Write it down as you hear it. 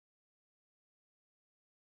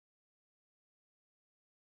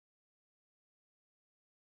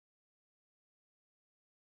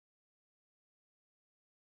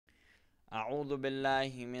أعوذ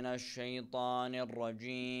بالله من الشيطان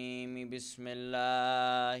الرجيم. بسم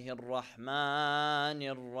الله الرحمن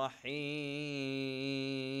الرحيم.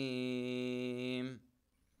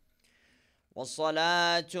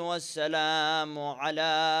 والصلاة والسلام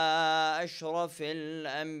على أشرف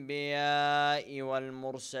الأنبياء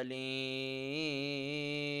والمرسلين،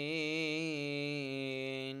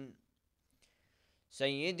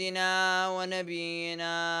 سيدنا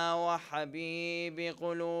ونبينا وحبيب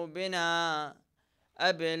قلوبنا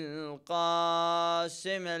أبي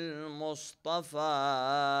القاسم المصطفى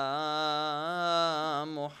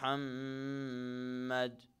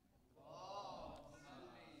محمد،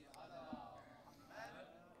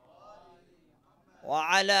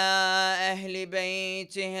 وعلى أهل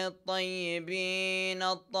بيته الطيبين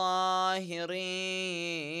الطاهرين.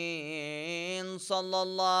 صلى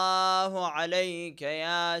الله عليك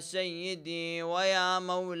يا سيدي ويا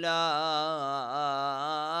مولاي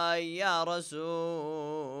يا رسول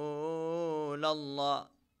الله.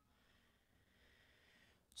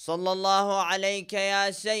 صلى الله عليك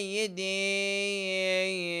يا سيدي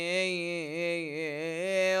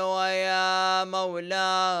ويا مولاي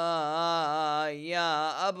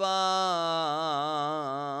يا أبا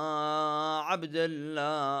عبد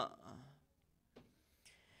الله،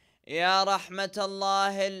 يا رحمة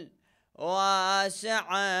الله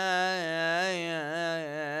الواسعة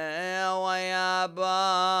ويا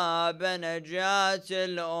باب نجاة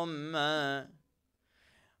الأمة،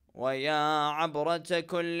 ويا عبرة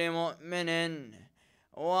كل مؤمن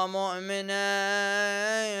ومؤمنة.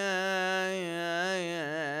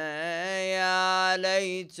 يا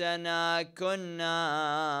ليتنا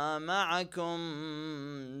كنا معكم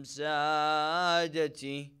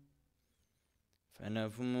سادتي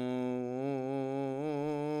فنفوز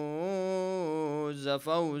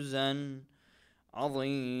فوزا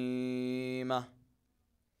عظيما.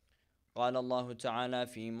 قال الله تعالى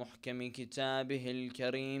في محكم كتابه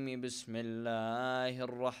الكريم: بسم الله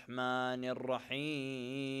الرحمن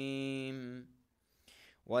الرحيم.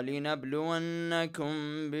 ولنبلونكم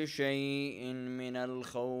بشيء من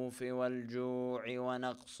الخوف والجوع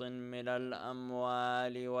ونقص من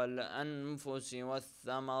الأموال والأنفس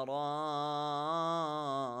والثمرات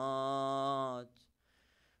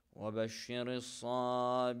وبشر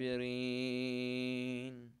الصابرين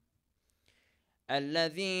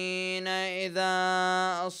الذين إذا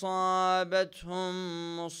أصابتهم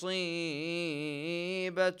مصيبة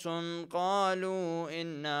قالوا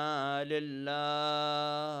إنا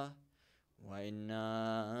لله وإنا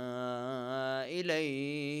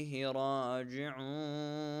إليه راجعون.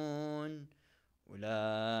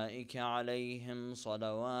 أولئك عليهم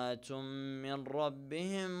صلوات من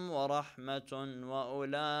ربهم ورحمة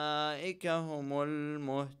وأولئك هم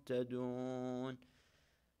المهتدون.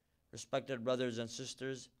 Respected brothers and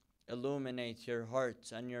sisters, illuminate your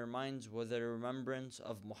hearts and your minds with the remembrance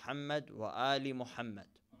of Muhammad wa Ali Muhammad.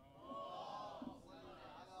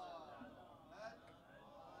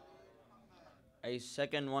 A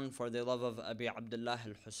second one for the love of Abi Abdullah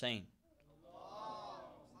al-Hussain.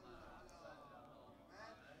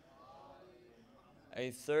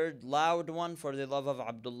 A third loud one for the love of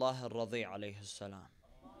Abdullah al-Radi alayhi salam.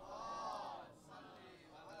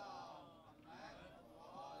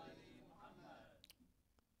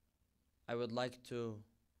 I would like to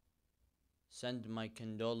send my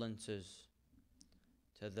condolences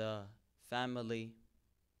to the family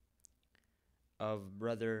of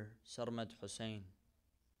Brother Sarmad Hussain,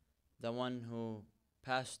 the one who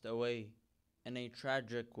passed away in a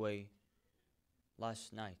tragic way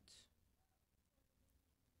last night.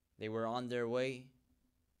 They were on their way.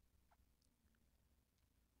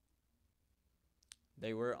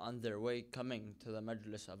 Coming to the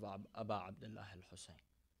Majlis of Aba Abdullah al-Hussain.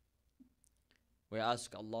 We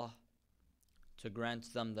ask Allah to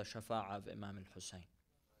grant them the shafa'ah of Imam al-Hussain.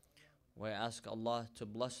 We ask Allah to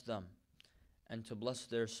bless them and to bless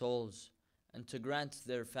their souls and to grant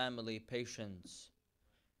their family patience.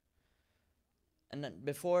 And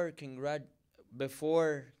before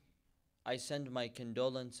I send my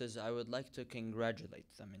condolences, I would like to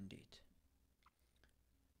congratulate them indeed.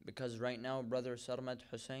 Because right now, Brother Sarmad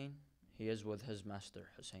Hussain, he is with his master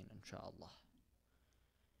Hussain, inshaAllah.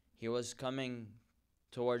 He was coming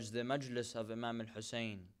towards the majlis of Imam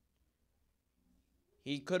al-Hussain.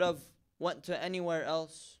 He could have went to anywhere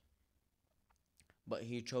else, but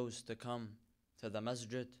he chose to come to the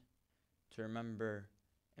Masjid to remember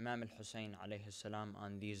Imam al-Hussain alayhi salam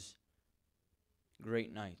on these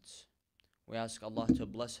great nights. We ask Allah to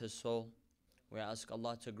bless his soul. We ask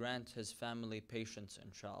Allah to grant his family patience,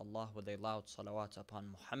 inshaAllah, with a loud salawat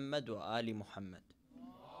upon Muhammad wa Ali Muhammad.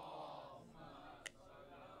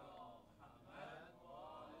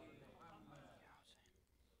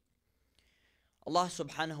 Allah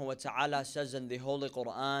subhanahu wa ta'ala says in the Holy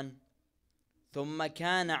Quran, ثم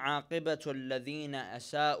كان عاقبة الذين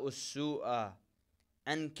أساءوا السوء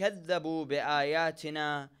أن كذبوا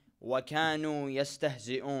بآياتنا وكانوا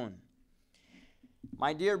يستهزئون.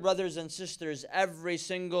 My dear brothers and sisters, every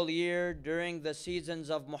single year during the seasons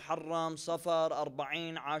of Muharram, Safar,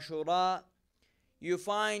 Arba'in, Ashura, you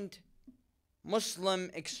find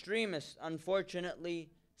Muslim extremists, unfortunately,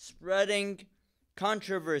 spreading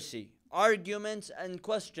controversy, arguments and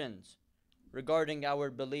questions regarding our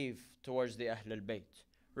belief towards the Ahlul Bayt,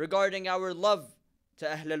 regarding our love to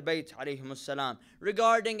Ahlul Bayt alayhimus salam,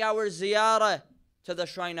 regarding our ziyarah to the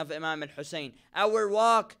shrine of Imam al-Hussain, our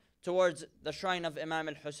walk towards the shrine of Imam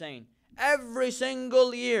al-Hussain. Every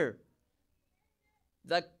single year,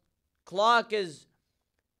 the clock is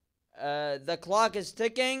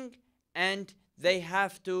ticking, and they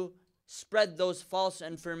have to spread those false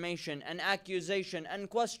information and accusation and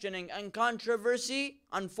questioning and controversy.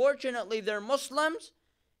 Unfortunately, they're Muslims,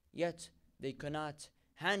 yet they cannot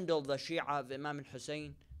handle the Shia of Imam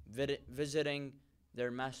al-Hussain visiting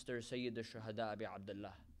their master Sayyid al-Shuhada Abi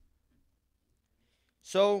Abdullah.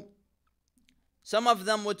 So, some of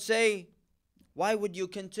them would say, why would you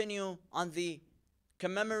continue on the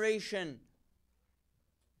commemoration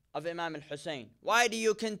of Imam al-Hussain? Why do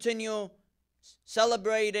you continue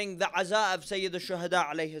celebrating the Aza of Sayyid al-Shuhada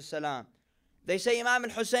alayhi salam? They say Imam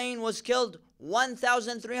al-Hussain was killed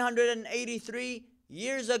 1,383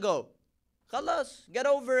 years ago. Khalas, get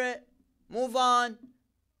over it, move on.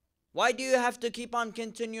 Why do you have to keep on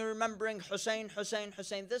continue remembering Hussain, Hussain,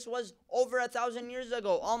 Hussain? This was over 1,000 years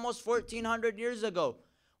ago, almost 1,400 years ago.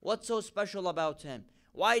 What's so special about him?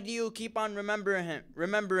 Why do you keep on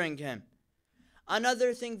remembering him?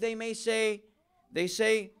 Another thing they may say, they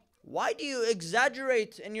say, why do you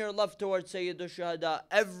exaggerate in your love towards Sayyid al-Shuhada?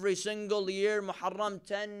 Every single year, Muharram,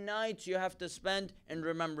 10 nights you have to spend in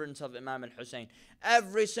remembrance of Imam al-Hussain.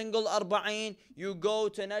 Every single Arba'in, you go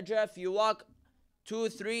to Najaf, you walk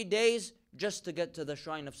 2-3 days just to get to the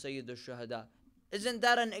shrine of Sayyid al-Shuhada. Isn't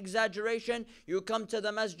that an exaggeration? You come to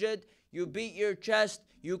the Masjid, you beat your chest,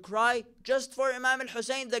 you cry just for Imam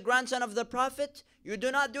al-Hussain, the grandson of the Prophet. You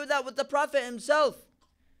do not do that with the Prophet himself.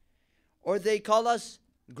 Or they call us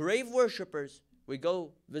grave worshippers. We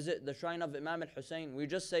go visit the shrine of Imam al-Hussain. We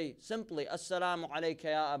just say simply, Assalamu alayka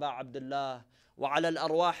ya Aba Abdullah wa ala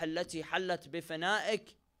al-arwah allati hallat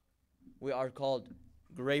bifana'ik. We are called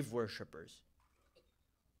grave worshippers.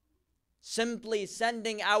 Simply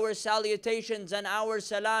sending our salutations and our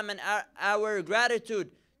salam and our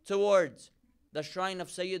gratitude towards the shrine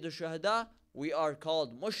of Sayyid al-Shuhada, we are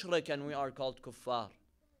called mushrik and we are called kuffar.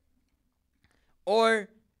 Or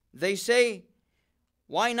they say,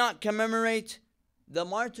 why not commemorate the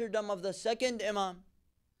martyrdom of the second Imam?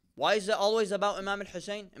 Why is it always about Imam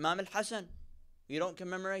al-Hussain, Imam al-Hasan? You don't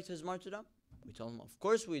commemorate his martyrdom? We tell them, of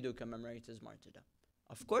course we do commemorate his martyrdom.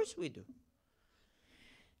 Of course we do.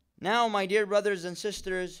 Now, my dear brothers and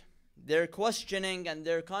sisters, their questioning and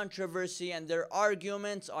their controversy and their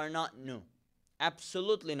arguments are not new.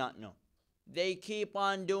 Absolutely not new. They keep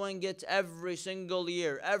on doing it every single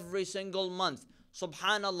year, every single month.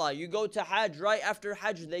 Subhanallah, you go to Hajj, right after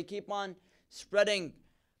Hajj, they keep on spreading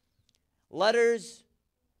letters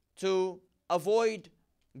to avoid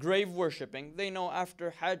grave worshipping. They know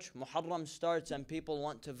after Hajj, Muharram starts and people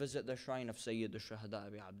want to visit the shrine of Sayyid al-Shuhada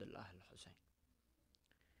Abi Abdullah al-Hussain.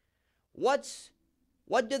 What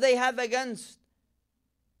do they have against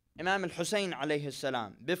Imam al-Hussain alayhi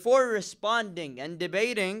salam? Before responding and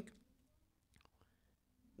debating,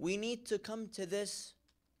 we need to come to this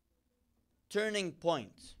turning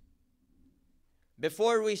point.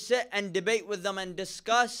 Before we sit and debate with them and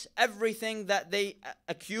discuss everything that they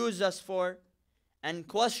accuse us for and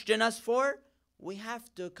question us for, we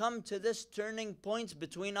have to come to this turning point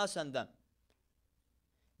between us and them.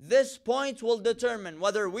 This point will determine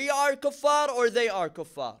whether we are kuffar or they are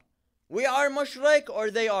kuffar. We are mushrik or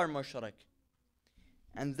they are mushrik.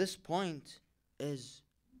 And this point is,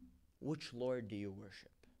 which Lord do you worship?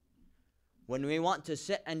 When we want to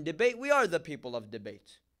sit and debate, we are the people of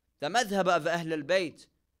debate. The madhab of Ahl al-Bayt,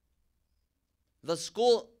 the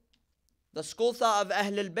school thought of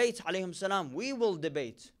Ahl al-Bayt alayhim salam, we will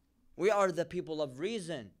debate. We are the people of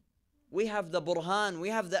reason. We have the burhan, we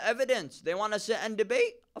have the evidence. They want to sit and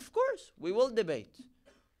debate? Of course, we will debate.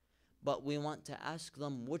 But we want to ask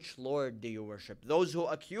them, which Lord do you worship? Those who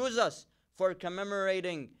accuse us for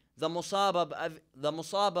commemorating the musab of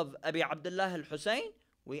Abi Abdullah al-Hussain,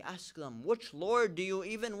 we ask them, which Lord do you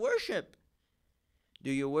even worship?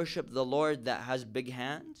 Do you worship the Lord that has big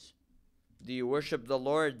hands? Do you worship the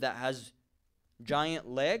Lord that has giant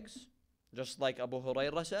legs? Just like Abu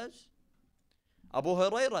Hurairah says? Abu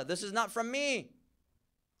Hurairah. This is not from me.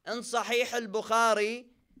 In Sahih al-Bukhari,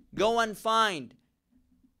 go and find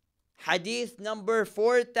hadith number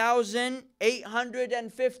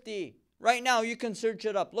 4850. Right now, you can search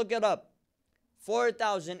it up. Look it up.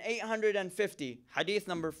 4850. Hadith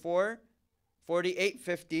number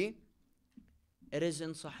 4850. It is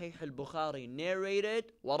in Sahih al-Bukhari,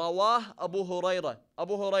 narrated, وَرَوَاهُ Abu Hurairah.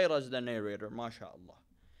 Abu Hurairah is the narrator, mashallah.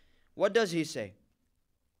 What does he say?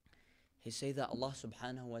 He say that Allah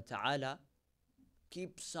subhanahu wa ta'ala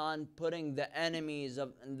keeps on putting the enemies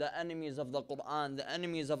of the Quran, the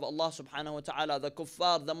enemies of Allah subhanahu wa ta'ala, the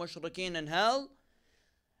kuffar, the mushrikeen in hell,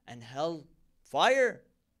 and hell fire.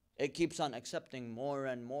 It keeps on accepting more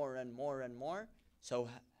and more and more and more. So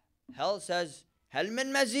hell says, Hal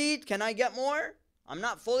min mazid, can I get more? I'm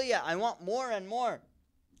not full yet, I want more and more.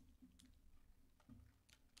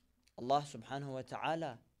 Allah subhanahu wa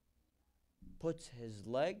ta'ala puts his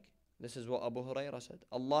leg, this is what Abu Hurairah said,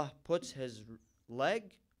 Allah puts his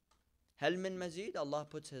leg, Hal min mazid, Allah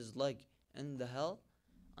puts his leg in the hell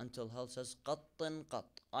until hell says, Qattin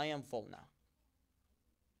qat, I am full now.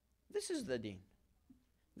 This is the deen.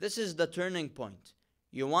 This is the turning point.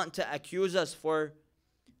 You want to accuse us for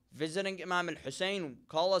visiting Imam al-Hussain,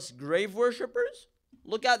 call us grave worshippers?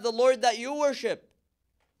 Look at the Lord that you worship.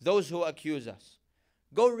 Those who accuse us.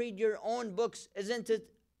 Go read your own books. Isn't it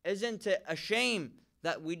a shame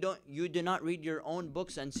that you do not read your own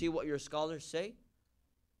books and see what your scholars say?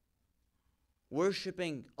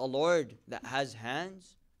 Worshipping a Lord that has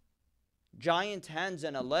hands, giant hands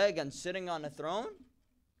and a leg, and sitting on a throne?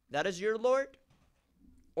 That is your Lord?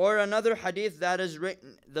 Or another hadith that is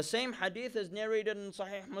written, the same hadith is narrated in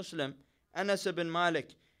Sahih Muslim, Anas ibn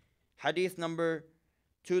Malik, hadith number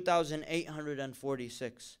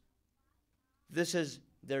 2846. This is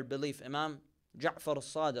their belief. Imam Ja'far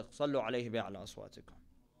al-Sadiq, sallu alayhi bi'ala aswatikum.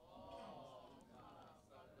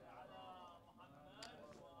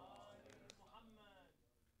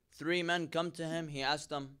 Three men come to him, he asked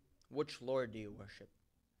them, which Lord do you worship?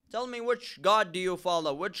 Tell me, which God do you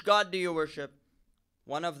follow? Which God do you worship?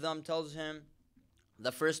 One of them tells him,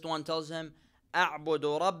 the first one tells him, أعبد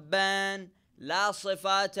ربا لا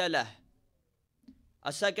صفات له.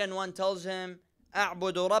 A second one tells him,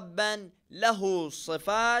 أعبد ربا له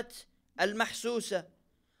صفات المحسوسة.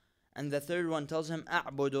 And the third one tells him,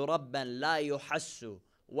 أعبد ربا لا يحس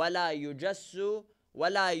ولا يجس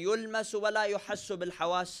ولا يلمس ولا يحس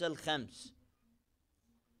بالحواس الخمس.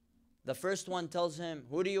 The first one tells him,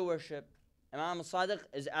 who do you worship? Imam al-Sadiq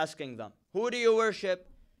is asking them, who do you worship?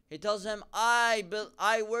 He tells him, I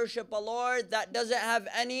worship a Lord that doesn't have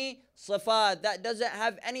any sifat, that doesn't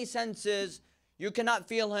have any senses. You cannot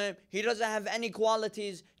feel him. He doesn't have any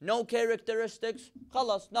qualities, no characteristics.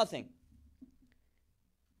 Khalas, nothing.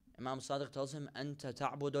 Imam al-Sadiq tells him, Anta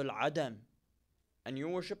ta'budu al-adam. And you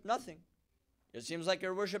worship nothing. It seems like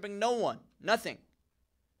you're worshiping no one, nothing.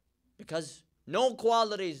 Because no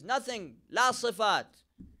qualities, nothing, la sifat.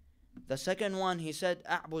 The second one, he said,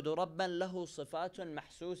 أعبد ربا له صفات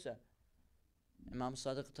محسوسة. Imam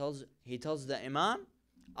Sadiq tells the Imam,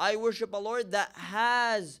 I worship a Lord that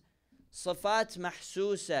has صفات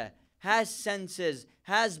محسوسة, has senses,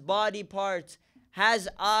 has body parts, has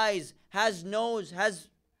eyes, has nose, has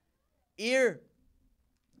ear.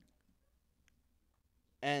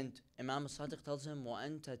 And Imam Sadiq tells him,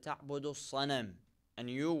 وأنت تعبد الصنم. And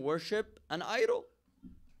you worship an idol.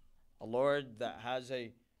 A Lord that has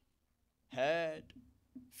a head,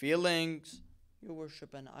 feelings, you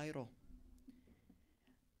worship an idol.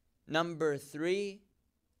 Number three,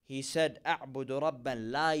 he said, أعبد ربا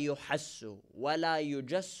لا يحس ولا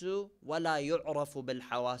يجس ولا يعرف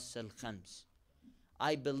بالحواس الخمس.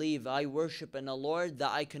 I believe, I worship in a Lord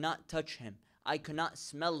that I cannot touch him, I cannot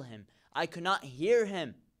smell him, I cannot hear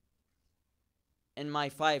him in my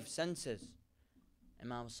five senses.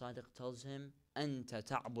 Imam Sadiq tells him, أنت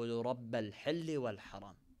تعبد رب الحل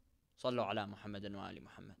والحرام. صلوا على محمد وآل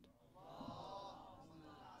محمد.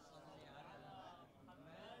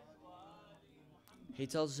 He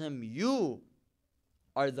tells him, you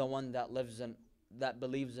are the one that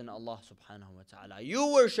believes in Allah subhanahu wa ta'ala. You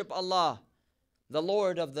worship Allah, the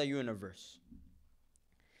Lord of the universe.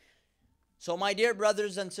 So my dear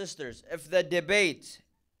brothers and sisters, if the debate,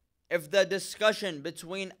 if the discussion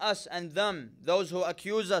between us and them, those who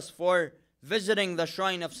accuse us for visiting the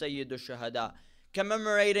shrine of Sayyid al-Shuhada,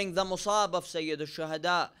 commemorating the Musab of Sayyid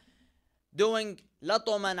al-Shuhada, doing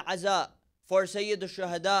latum and aza for Sayyid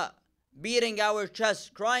al-Shuhada, beating our chests,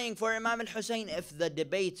 crying for Imam al-Hussain, if the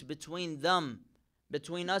debate between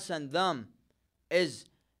us and them is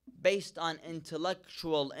based on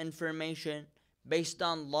intellectual information, based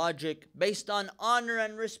on logic, based on honor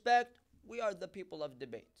and respect, we are the people of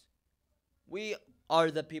debate. We are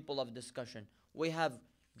the people of discussion. We have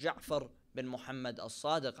Ja'far bin Muhammad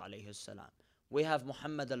al-Sadiq alayhi salam. We have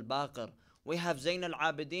Muhammad al-Baqir. We have Zayn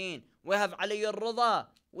al-Abidin. We have Ali al-Rida.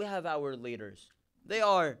 We have our leaders. They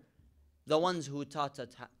are the ones who taught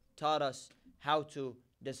us how to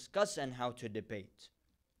discuss and how to debate.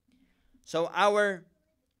 So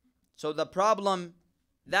the problem,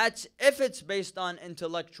 that's if it's based on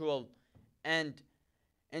intellectual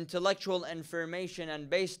information and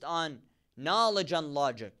based on knowledge and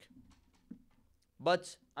logic.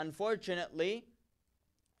 But unfortunately,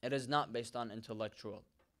 it is not based on intellectual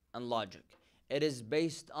and logic. It is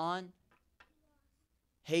based on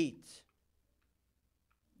hate.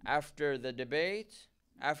 After the debate,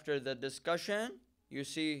 after the discussion, you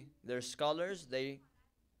see their scholars, they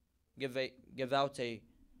give out a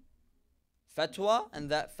fatwa, and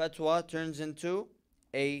that fatwa turns into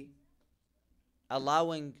a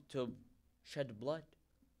allowing to shed blood.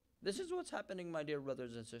 This is what's happening, my dear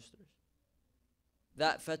brothers and sisters.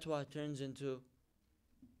 That fatwa turns into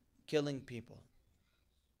killing people.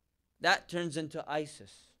 That turns into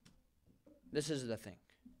ISIS. This is the thing.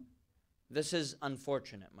 This is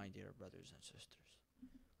unfortunate, my dear brothers and sisters.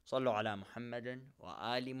 Sallu ala Muhammadin wa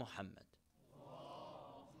ali Muhammad.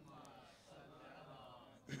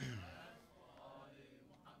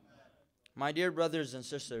 My dear brothers and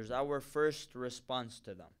sisters, our first response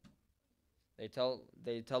to them. They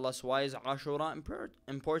tell us, why is Ashura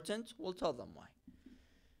important? We'll tell them why.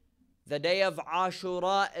 The day of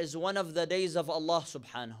Ashura is one of the days of Allah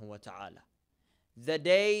subhanahu wa ta'ala. The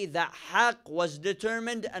day that haqq was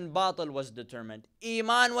determined and batil was determined.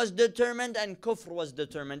 Iman was determined and kufr was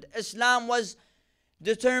determined. Islam was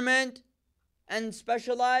determined and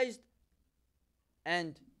specialized,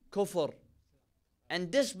 and kufr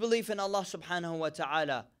and disbelief in Allah subhanahu wa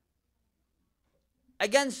ta'ala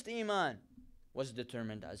against Iman was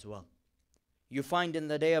determined as well. You find in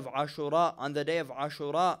the day of Ashura, on the day of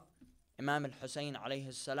Ashura, Imam al-Hussain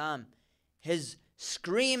alayhi salam, his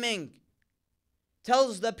screaming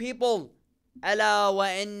tells the people, ألا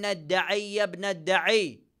وإن الدعي ابن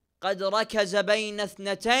الدعي قد ركز بين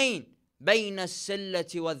اثنتين بين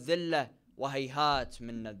السلة والذلة وهيهات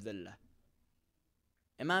من الذلة.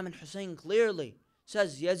 Imam al-Hussain clearly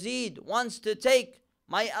says, Yazid wants to take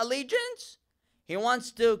my allegiance. He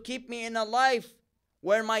wants to keep me in a life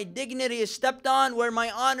where my dignity is stepped on, where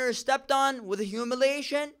my honor is stepped on with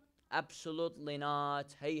humiliation. Absolutely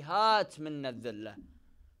not. Hayhat min al-dhillah.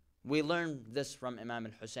 We learn this from Imam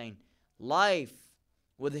al-Hussain. Life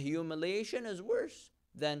with humiliation is worse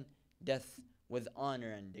than death with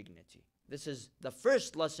honor and dignity. This is the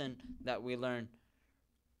first lesson that we learn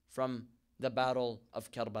from the battle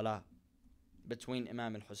of Karbala between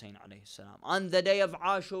Imam al-Hussain alayhi salam. On the day of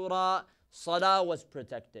Ashura, Salah was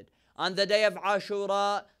protected. On the day of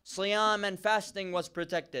Ashura, Siyam and fasting was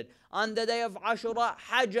protected. On the day of Ashura,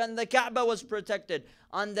 Hajj and the Kaaba was protected.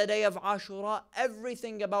 On the day of Ashura,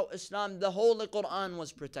 everything about Islam, the Holy Quran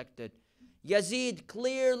was protected. Yazid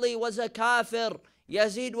clearly was a kafir.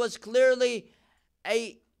 Yazid was clearly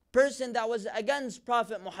a person that was against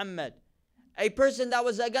Prophet Muhammad. A person that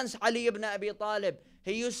was against Ali ibn Abi Talib.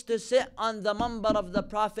 He used to sit on the mambar of the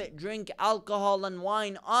Prophet, drink alcohol and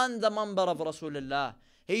wine on the mambar of Rasulullah.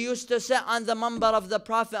 He used to sit on the mambar of the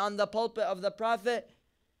Prophet, on the pulpit of the Prophet,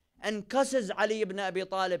 and cusses Ali ibn Abi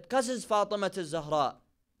Talib, cusses Fatima al-Zahra.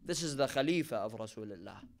 This is the Khalifa of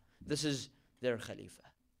Rasulullah. This is their Khalifa.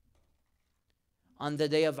 On the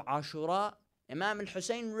day of Ashura, Imam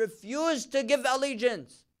al-Hussain refused to give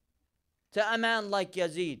allegiance to a man like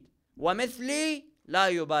Yazid. وَمِثْلِي لَا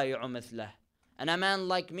يُبَايِعُ مِثْلَهُ. And a man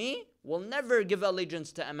like me will never give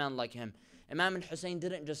allegiance to a man like him. Imam al-Hussain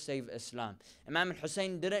didn't just save Islam. Imam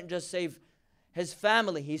al-Hussain didn't just save his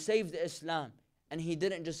family. He saved Islam. And he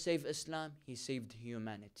didn't just save Islam, he saved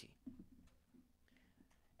humanity.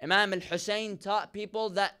 Imam al-Hussain taught people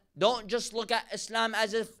that don't just look at Islam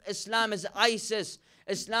as if Islam is ISIS.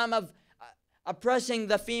 Islam of oppressing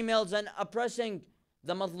the females and oppressing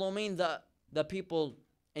the Mazlumin, the people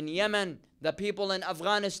in Yemen, the people in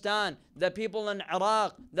Afghanistan, the people in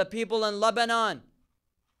Iraq, the people in Lebanon.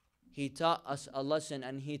 He taught us a lesson,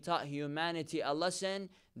 and he taught humanity a lesson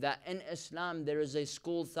that in Islam there is a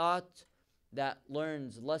school thought that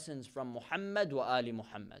learns lessons from Muhammad wa Ali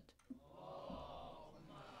Muhammad.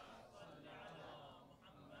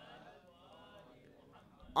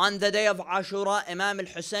 On the day of Ashura, Imam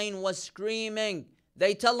al-Hussain was screaming.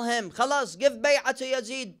 They tell him, Khalas, give bay'ah to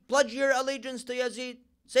Yazid. Pledge your allegiance to Yazid.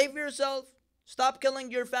 Save yourself. Stop killing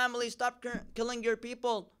your family. Stop killing your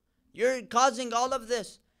people. You're causing all of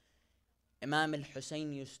this. Imam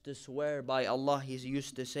al-Hussein used to swear by Allah, he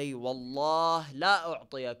used to say, Wallah la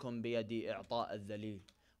u'tiyakum biyadi i'ta' al-dhalil,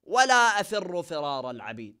 wa la afirru firar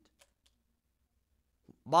al-abid.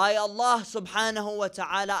 By Allah subhanahu wa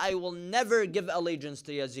ta'ala, I will never give allegiance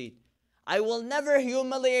to Yazid. I will never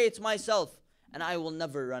humiliate myself, and I will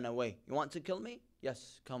never run away. You want to kill me?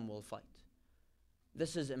 Yes, come, we'll fight.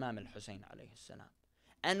 This is Imam al-Hussein alayhi salam.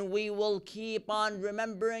 And we will keep on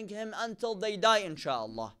remembering him until they die,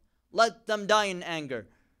 inshaAllah. Let them die in anger.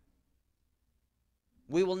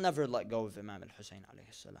 We will never let go of Imam al-Hussein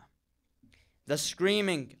alayhi salam. The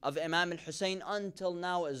screaming of Imam al-Hussein until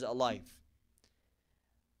now is alive.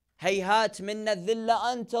 Hayhat minna dhilla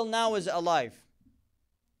until now is alive.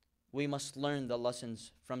 We must learn the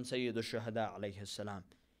lessons from Sayyid al-Shuhada alayhi salam.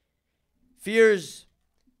 Fears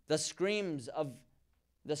the screaming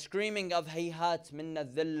of Hayhat minna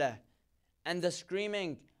dhilla and the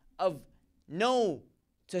screaming of no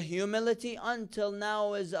to humility until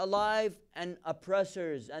now is alive, and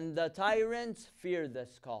oppressors and the tyrants fear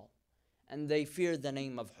this call, and they fear the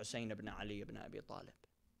name of Hussein ibn Ali ibn Abi Talib.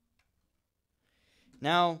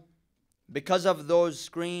 Now, because of those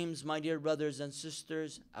screams, my dear brothers and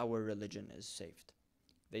sisters, our religion is saved.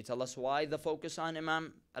 They tell us why the focus on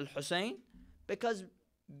Imam al-Hussein? Because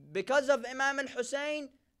of Imam al-Hussein,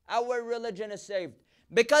 our religion is saved.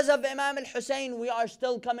 Because of Imam al-Hussein, we are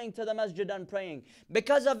still coming to the masjid and praying.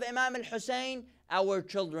 Because of Imam al-Hussein, our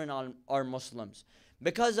children are Muslims.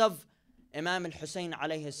 Because of Imam al-Hussein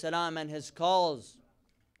alayhi salam and his calls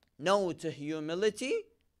no to humility,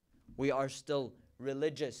 we are still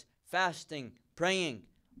religious, fasting, praying.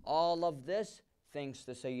 All of this thanks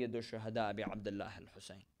to Sayyid al-Shuhada Abi Abdullah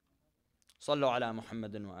al-Hussein. Sallu ala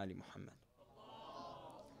Muhammadin wa ali Muhammad.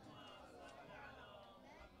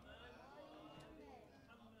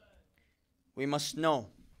 We must know,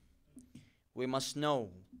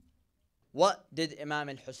 what did Imam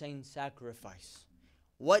al-Hussein sacrifice?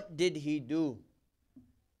 What did he do?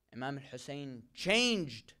 Imam al-Hussein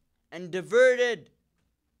changed and diverted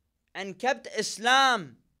and kept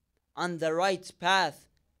Islam on the right path.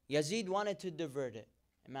 Yazid wanted to divert it.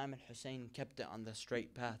 Imam al-Hussein kept it on the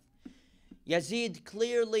straight path. Yazid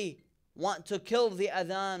clearly wanted to kill the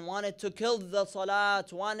adhan, wanted to kill the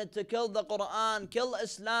salat, wanted to kill the Quran, kill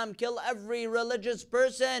Islam, kill every religious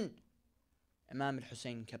person. Imam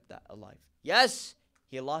al-Hussein kept that alive. Yes,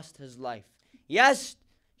 he lost his life. Yes,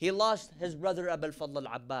 he lost his brother Abu al-Fadl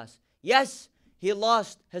al-Abbas. Yes, he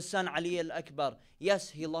lost his son Ali al-Akbar. Yes,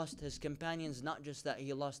 he lost his companions. Not just that,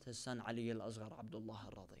 he lost his son Ali al-Asghar, Abdullah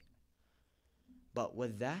al-Radi. But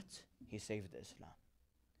with that, he saved Islam.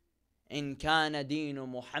 إن كان دين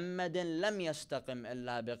محمد لم يستقم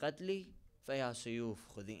إلا بقتلي فيا سيوف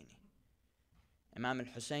خذيني. Imam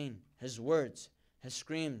al-Hussein, his words, his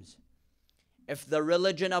screams. If the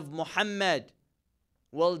religion of Muhammad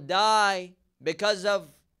will die because of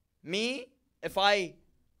me, if I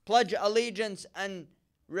pledge allegiance and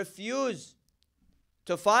refuse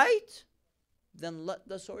to fight, then let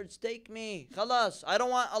the swords take me. Khalas, I don't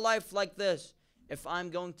want a life like this. If I'm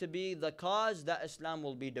going to be the cause that Islam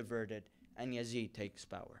will be diverted and Yazid takes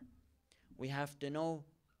power. We have to know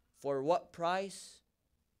for what price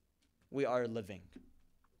we are living.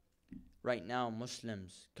 Right now,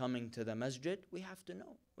 Muslims coming to the masjid, we have to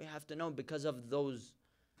know. We have to know because of those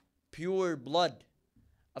pure blood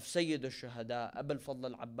of Sayyid al-Shuhada, Abu al-Fadl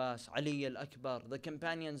al-Abbas, Ali al-Akbar, the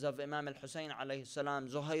companions of Imam al-Hussein alayhi salam,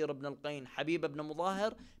 Zuhair ibn al-Qayn, Habib ibn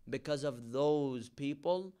Mudahir. Because of those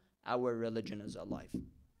people, our religion is alive.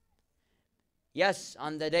 Yes,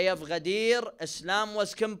 on the day of Ghadir, Islam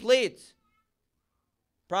was complete.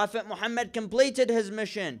 Prophet Muhammad completed his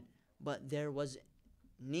mission. But there was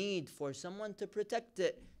need for someone to protect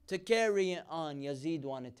it, to carry it on. Yazid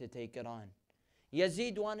wanted to take it on.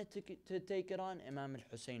 Yazid wanted to take it on. Imam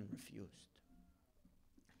al-Hussein refused.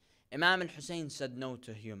 Imam al-Hussein said no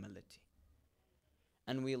to humility.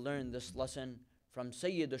 And we learn this lesson from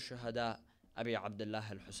Sayyid al-Shuhada, Abi Abdullah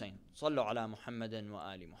al-Hussein. Sallu ala Muhammadin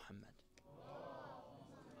wa ali Muhammad.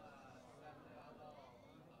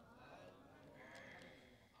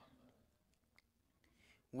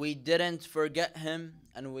 We didn't forget him,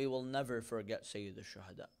 and we will never forget Sayyid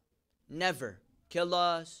al-Shuhada. Never. Kill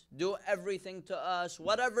us, do everything to us,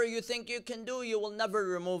 whatever you think you can do, you will never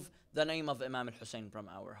remove the name of Imam al-Hussein from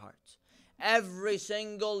our hearts. Every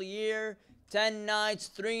single year, 10 nights,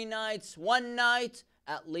 3 nights, 1 night,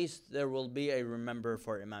 at least there will be a remember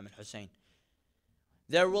for Imam al-Hussein.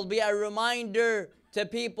 There will be a reminder to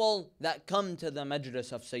people that come to the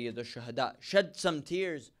majlis of Sayyid al-Shuhada. Shed some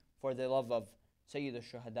tears for the love of Sayyid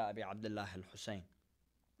al-Shuhada Abi Abdullah al-Hussein.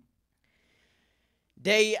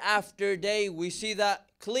 Day after day, we see that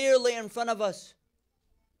clearly in front of us.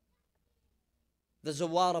 The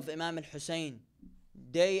zawar of Imam al-Hussain,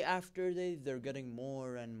 day after day, they're getting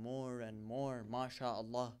more and more and more.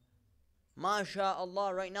 MashaAllah.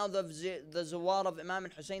 MashaAllah. Right now, the zawar of Imam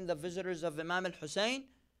al-Hussain, the visitors of Imam al-Hussain,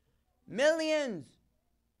 millions.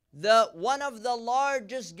 One of the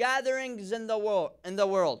largest gatherings in the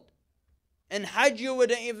world. In Hajj, you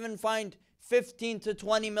wouldn't even find 15 to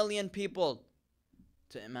 20 million people.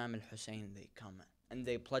 To Imam al-Hussain, they come and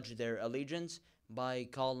they pledge their allegiance by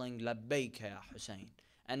calling Labbayka ya Hussain.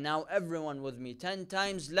 And now everyone with me 10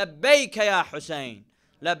 times, Labbayka ya Hussain,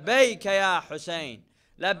 Labbayka ya Hussain,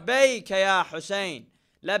 Labbayka ya Hussain,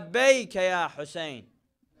 Labbayka ya Hussain.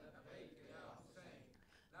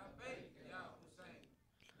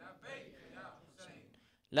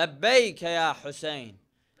 لبيك يا حسين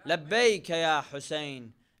لبيك يا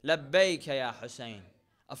حسين لبيك يا حسين.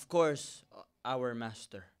 Of course, our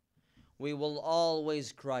master, we will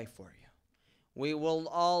always cry for you. We will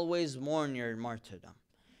always mourn your martyrdom,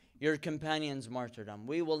 your companions' martyrdom.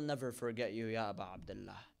 We will never forget you, Ya Aba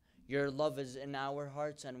Abdullah. Your love is in our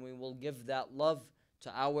hearts, and we will give that love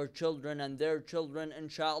to our children and their children,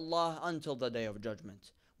 inshallah, until the day of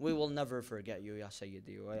judgment. We will never forget you, Ya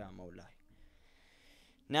Sayyidi wa Ya Mawlai.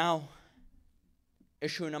 Now,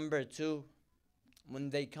 issue number 2, when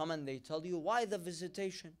they come and they tell you, why the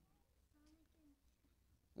visitation?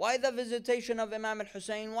 Why the visitation of Imam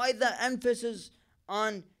al-Hussain? Why the emphasis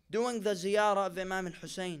on doing the ziyarah of Imam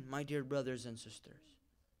al-Hussain, my dear brothers and sisters?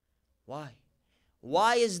 Why?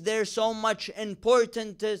 Why is there so much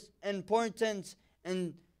importance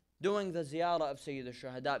in doing the ziyarah of Sayyid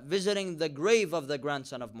al-Shuhada, visiting the grave of the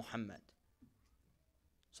grandson of Muhammad?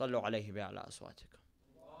 Sallu alayhi bi'ala aswatikum.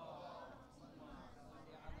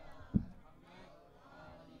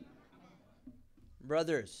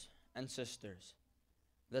 Brothers and sisters,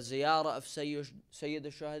 the ziyarah of Sayyid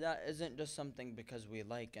al-Shuhada isn't just something because we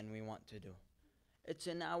like and we want to do. It's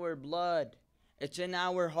in our blood. It's in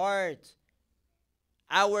our heart.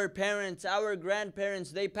 Our parents, our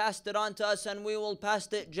grandparents, they passed it on to us, and we will pass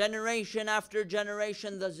it generation after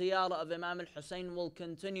generation. The ziyarah of Imam al-Hussain will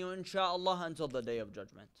continue, inshallah, until the day of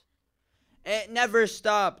judgment. It never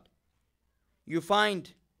stopped. You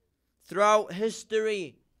find throughout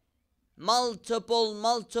history, multiple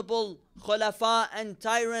khulafa and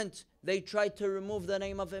tyrants, they tried to remove the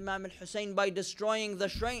name of Imam al-Hussain by destroying the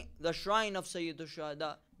shrine of Sayyid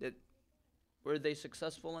al-Shuhada. Were they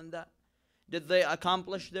successful in that? Did they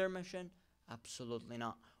accomplish their mission? Absolutely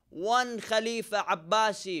not. One Khalifa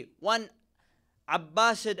Abbasi, one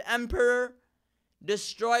Abbasid emperor,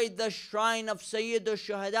 destroyed the shrine of Sayyid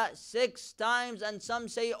al-Shuhada 6 times, and some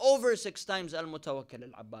say over 6 times. Al-Mutawakkil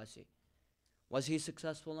al-Abbasi. Was he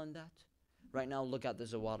successful in that? Right now, look at the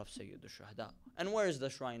zawar of Sayyid al-Shuhada. And where's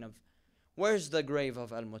the grave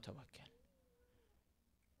of Al-Mutawakkil?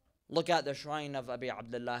 Look at the shrine of Abi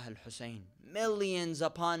Abdullah al-Hussain. Millions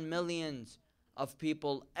upon millions of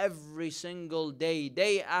people every single day,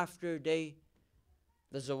 day after day.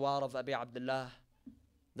 The zawar of Abi Abdullah,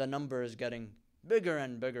 the number is getting bigger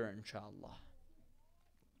and bigger, inshallah.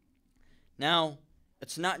 Now,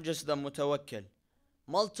 it's not just the Mutawakkil.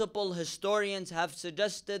 Multiple historians have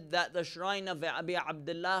suggested that the shrine of Abi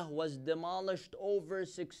Abdullah was demolished over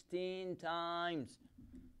 16 times.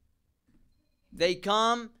 They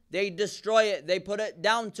come, they destroy it, they put it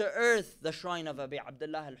down to earth, the shrine of Abi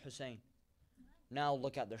Abdullah al-Hussain. Now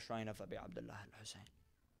look at the shrine of Abi Abdullah al-Hussain.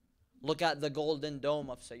 Look at the golden dome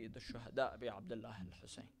of Sayyid al-Shuhada, Abi Abdullah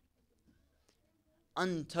al-Hussain.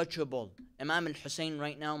 Untouchable. Imam al-Hussain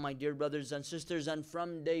right now, my dear brothers and sisters, and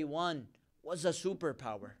from day one, was a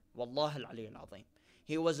superpower. Wallahi al-Ali al-Azim.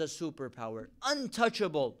 He was a superpower.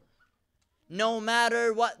 Untouchable. No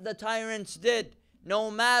matter what the tyrants did,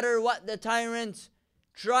 no matter what the tyrants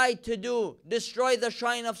tried to do, destroy the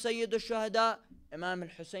shrine of Sayyid al-Shuhada, Imam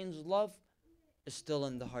al-Hussein's love is still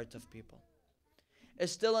in the heart of people.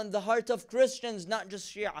 It's still in the heart of Christians, not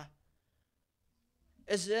just Shia.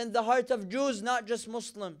 It's in the heart of Jews, not just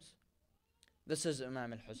Muslims. This is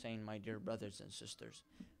Imam al-Hussain, my dear brothers and sisters.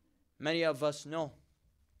 Many of us know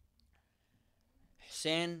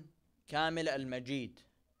Hussain Kamil al-Majid.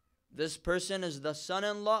 This person is the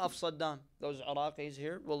son-in-law of Saddam. Those Iraqis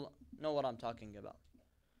here will know what I'm talking about.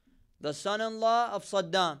 The son-in-law of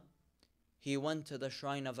Saddam. He went to the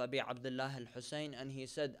shrine of Abi Abdullah al-Hussain and he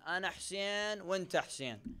said, Ana Hussain wa anta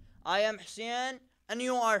Hussain. I am Hussain and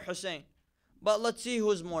you are Hussain. But let's see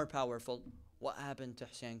who's more powerful. What happened to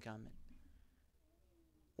Hussain Kamil?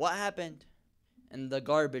 What happened? In the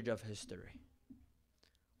garbage of history.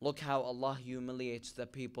 Look how Allah humiliates the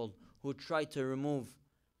people who try to remove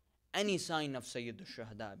any sign of Sayyid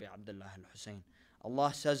al-Shuhada Abi Abdullah al-Hussein.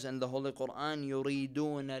 Allah says in the Holy Quran,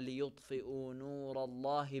 يُرِيدُونَ لِيُطْفِئُوا نُورَ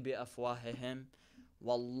اللَّهِ بِأَفْوَاهِهِمْ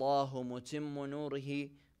وَاللَّهُ مُتِمُّ نُورِهِ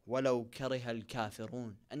وَلَوْ كَرِهَ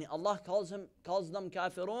الْكَافِرُونَ. And Allah calls them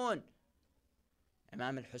kafirun.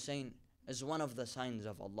 Imam al-Hussein is one of the signs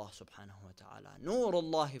of Allah subhanahu wa ta'ala. نور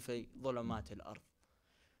الله في ظلمات الأرض.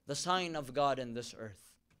 The sign of God in this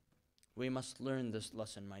earth. We must learn this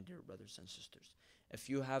lesson, my dear brothers and sisters. If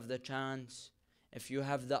you have the chance, if you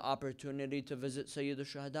have the opportunity to visit Sayyid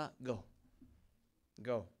al-Shuhada, go.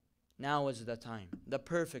 Go. Now is the time, the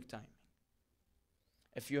perfect time.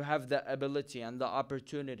 If you have the ability and the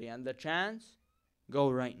opportunity and the chance, go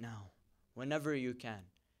right now, whenever you can.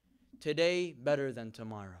 Today, better than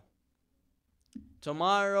tomorrow.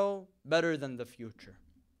 Tomorrow, better than the future.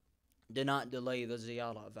 Do not delay the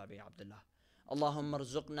ziyarah of Abi Abdullah. اللهم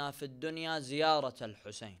ارزقنا في الدنيا زيارة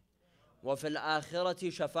الحسين وفي الآخرة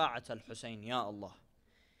شفاعة الحسين يا Allah.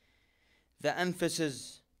 The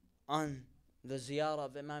emphasis on the ziyarah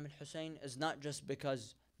of Imam al-Hussein is not just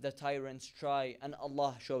because the tyrants try and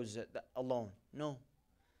Allah shows it alone. No.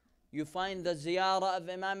 You find the ziyarah of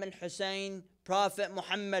Imam al-Hussein, Prophet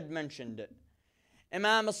Muhammad mentioned it.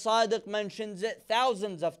 Imam al-Sadiq mentions it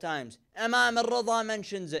thousands of times. Imam al-Rida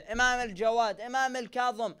mentions it. Imam al-Jawad, Imam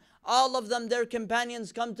al-Kazim. All of them, their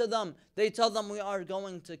companions come to them. They tell them, we are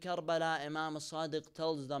going to Karbala. Imam al-Sadiq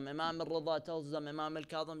tells them, Imam al-Rida tells them, Imam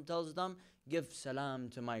al-Kazim tells them, give salam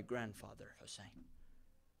to my grandfather Hussein.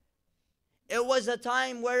 It was a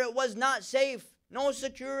time where it was not safe, no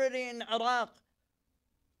security in Iraq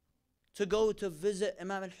to go to visit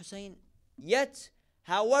Imam al-Hussein. Yet,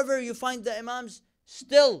 however, you find the Imams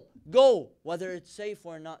still go, whether it's safe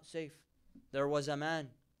or not safe. There was a man,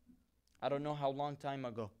 I don't know how long time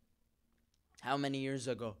ago, how many years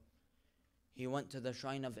ago, he went to the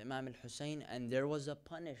shrine of Imam al-Hussein and there was a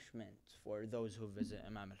punishment for those who visit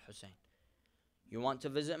Imam al-Hussein. You want to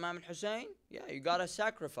visit Imam al-Hussein? Yeah, you got to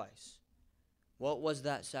sacrifice. What was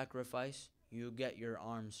that sacrifice? You get your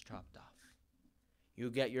arms chopped off. You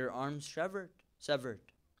get your arms severed.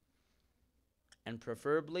 And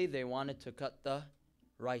preferably they wanted to cut the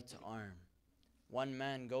right arm. One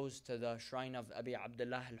man goes to the shrine of Abi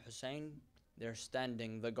Abdullah al-Hussein. They're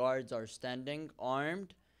standing, the guards are standing,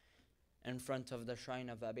 armed, in front of the shrine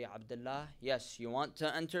of Abi Abdullah. Yes, you want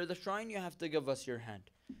to enter the shrine, you have to give us your hand.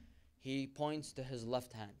 He points to his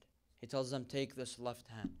left hand. He tells them, take this left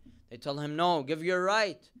hand. They tell him, no, give your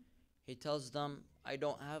right. He tells them, I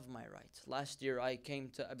don't have my right. Last year I came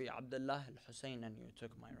to Abi Abdullah al-Hussein and you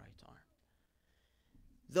took my right arm.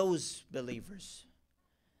 Those believers,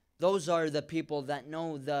 those are the people that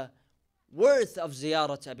know the worth of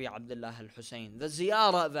ziyarat Abi Abdullah al-Hussein, the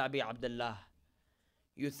ziyarah of Abi Abdullah.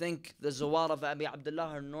 You think the zawar of Abi Abdullah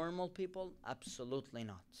are normal people? Absolutely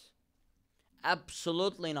not.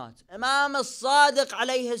 Absolutely not. Imam al-Sadiq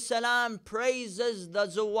alayhi salam praises the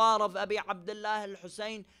zawar of Abi Abdullah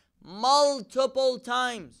al-Hussein multiple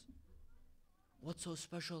times. What's so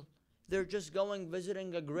special? They're just going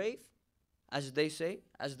visiting a grave, as they say,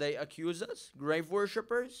 as they accuse us, grave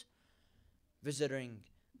worshippers, visiting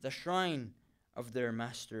the shrine of their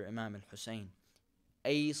master Imam al-Hussein.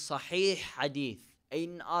 A sahih hadith,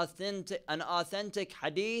 an authentic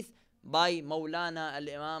hadith by Mawlana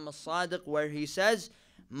al-Imam al-Sadiq, where he says,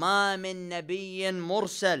 ما من نبي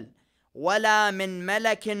مرسل ولا من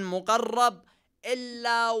ملك مقرب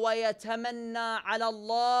إلا ويتمنى على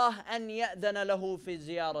الله أن يأذن له في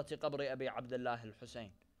زيارة قبر أبي عبد الله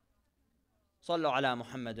الحسين. صلوا على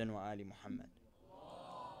محمد وآل محمد.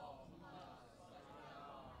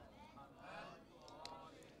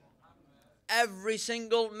 Every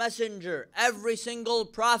single messenger, every single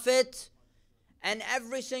prophet, and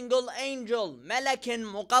every single angel, Malakin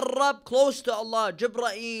Muqarrab, close to Allah,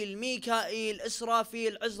 Jibreel, Mikael,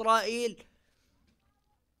 Israfil, Israel,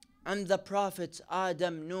 and the prophets,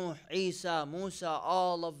 Adam, Nuh, Isa, Musa,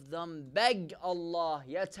 all of them beg Allah,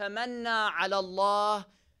 Yatamanna ala Allah.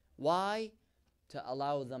 Why? To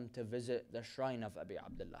allow them to visit the shrine of Abi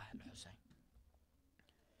Abdullah al-Hussein.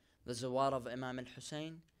 The zawar of Imam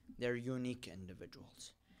al-Hussein, they're unique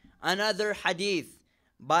individuals. Another hadith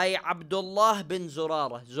by Abdullah bin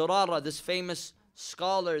Zurara. Zurara, this famous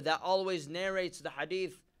scholar that always narrates the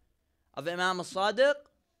hadith of Imam al-Sadiq,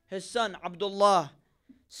 his son Abdullah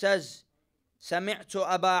says, سمعت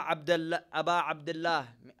أبا عبد الله.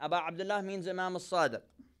 Aba Abdullah means Imam al-Sadiq.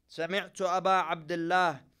 سمعت أبا عبد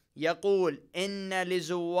الله يقول إن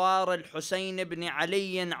لزوار الحسين بن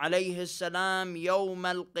علي عليه السلام يوم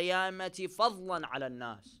القيامة فضلا على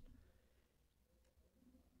الناس.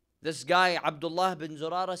 This guy, Abdullah bin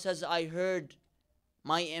Zurara, says, I heard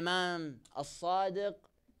my Imam al-Sadiq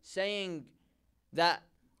saying that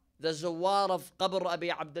the Zawar of Qabr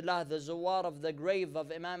Abi Abdullah, the Zawar of the grave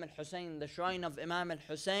of Imam al-Hussain, the shrine of Imam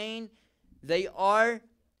al-Hussain, they are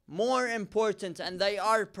more important and they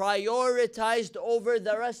are prioritized over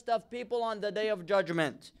the rest of people on the Day of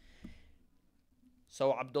Judgment.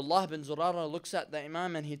 So Abdullah bin Zurara looks at the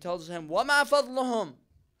Imam and he tells him, وَمَا فَضْلُهُمْ?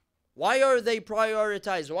 Why are they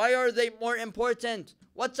prioritized? Why are they more important?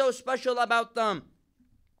 What's so special about them?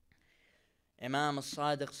 Imam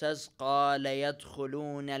al-Sadiq says, قال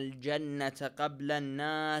يدخلون الجنة قبل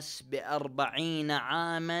الناس ب40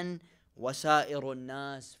 عاما وسائر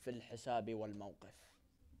الناس في الحساب والموقف.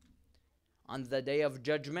 On the Day of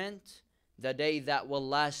Judgment, the day that will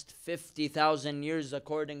last 50,000 years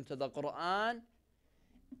according to the Quran,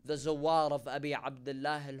 the Zawar of Abi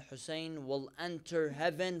Abdullah al-Hussain will enter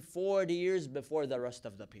heaven 40 years before the rest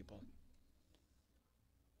of the people.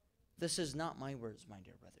 This is not my words, my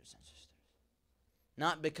dear brothers and sisters.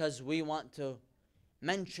 Not because we want to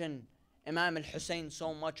mention Imam al-Hussain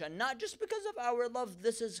so much, and not just because of our love.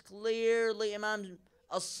 This is clearly Imam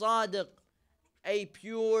al-Sadiq, a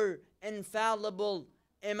pure, infallible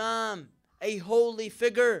Imam, a holy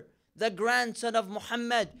figure, the grandson of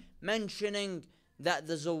Muhammad, mentioning that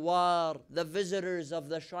the Zawar, the visitors of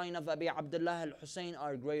the shrine of Abi Abdullah al-Hussain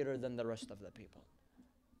are greater than the rest of the people.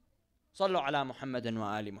 Sallu ala Muhammadin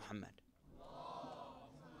wa ali Muhammad.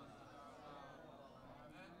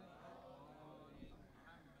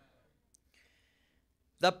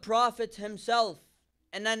 The Prophet himself,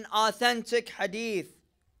 in an authentic hadith,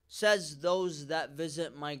 says, those that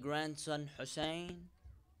visit my grandson Hussain,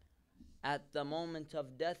 at the moment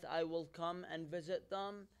of death I will come and visit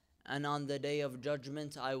them, and on the Day of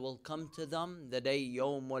Judgment I will come to them, the day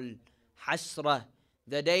Yawmul Hasra,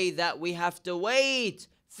 the day that we have to wait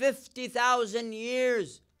 50,000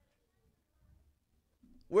 years.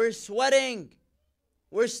 We're sweating,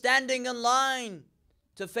 we're standing in line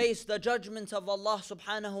to face the judgment of Allah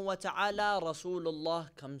subhanahu wa ta'ala. Rasulullah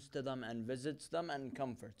comes to them and visits them and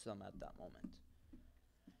comforts them at that moment.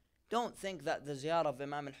 Don't think that the ziyarah of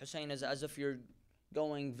Imam al-Hussain is as if you're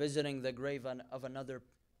going visiting the grave of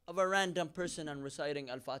a random person and reciting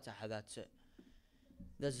Al-Fatiha, that's it.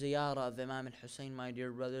 The ziyarah of Imam al-Hussain, my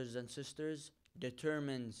dear brothers and sisters,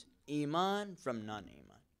 determines Iman from non-Iman.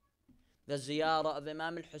 The ziyarah of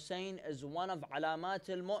Imam al-Hussain is one of alamat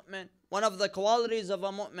al-mu'min, one of the qualities of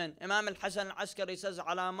a mu'min. Imam al-Hasan al-Askari says,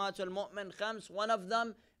 alamat al-mu'min khams, one of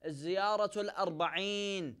them is ziyaratul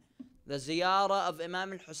arba'een, the ziyarah of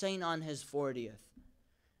Imam al-Hussain on his 40th.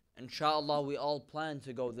 Inshallah, we all plan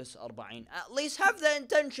to go this arba'een. At least have the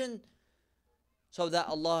intention so that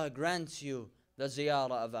Allah grants you the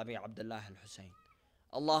ziyarah of Abi Abdullah al-Hussain.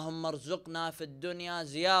 Allahumma arzuqna fi dunya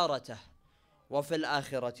ziyaratah wa fil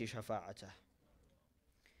akhirati shafa'atah.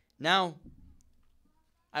 Now,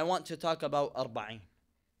 I want to talk about arba'een.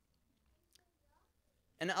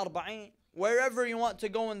 In arba'een, wherever you want to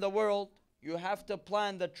go in the world, you have to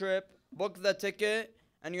plan the trip, book the ticket,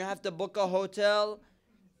 and you have to book a hotel.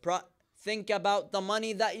 Think about the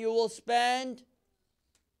money that you will spend.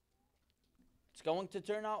 It's going to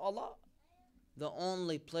turn out a lot. The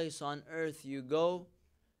only place on earth you go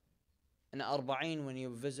in arba'een, when you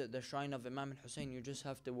visit the shrine of Imam al-Hussain, you just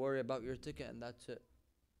have to worry about your ticket and that's it.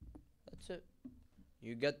 That's it.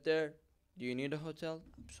 You get there. Do you need a hotel?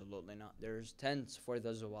 Absolutely not. There's tents for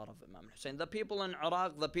the zawar of Imam al-Hussain. The people in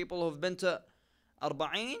Iraq, the people who've been to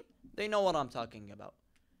arba'een, they know what I'm talking about.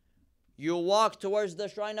 You walk towards the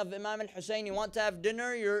shrine of Imam al-Hussain, you want to have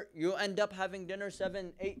dinner, you end up having dinner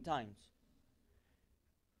 7, 8 times.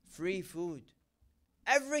 Free food.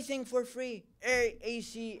 Everything for free. Air,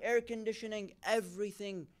 AC, air conditioning,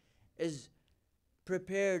 everything is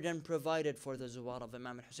prepared and provided for the zawar of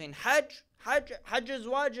Imam al-Hussain. Hajj is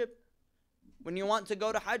wajib. When you want to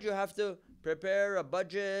go to Hajj, you have to prepare a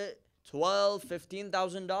budget, $12,000,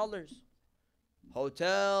 $15,000.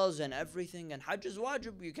 Hotels and everything, and Hajj is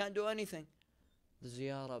wajib, you can't do anything. The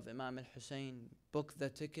ziyarah of Imam al-Hussain, book the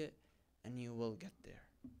ticket and you will get there.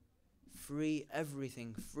 Free,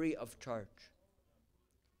 everything, free of charge.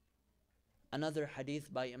 Another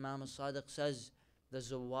hadith by Imam al-Sadiq says, the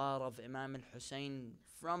zawar of Imam al-Hussain,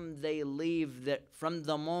 from the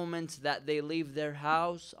moment that they leave their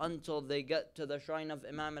house until they get to the shrine of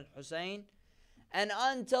Imam al-Hussain, and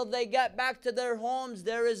until they get back to their homes,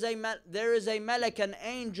 there is a malak, an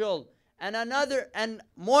angel, and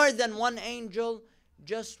more than one angel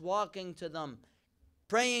just walking to them,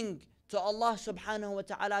 praying to Allah subhanahu wa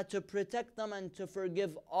ta'ala to protect them and to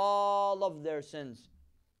forgive all of their sins.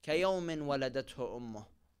 كَيَوْمٍ وَلَدَتْهُ أُمُّهُ,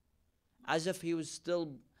 as if he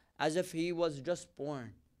was just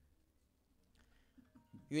born.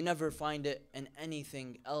 You never find it in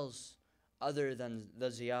anything else other than the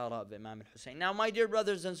ziyarah of Imam al-Hussein. Now, my dear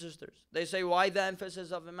brothers and sisters, they say, why the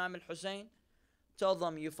emphasis of Imam al-Hussein? Tell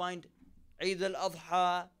them, you find Eid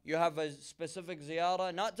al-Adha, you have a specific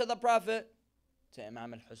ziyarah, not to the Prophet, to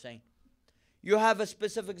Imam al-Hussein. You have a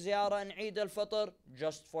specific ziyarah in Eid al-Fitr,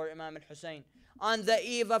 just for Imam al-Hussein. On the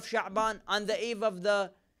eve of Sha'ban, on the eve of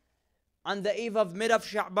mid of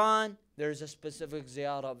Sha'ban, there's a specific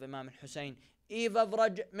ziyarah of Imam al-Hussein. Eve of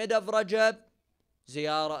mid of Rajab,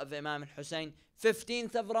 ziyarah of Imam al-Hussein.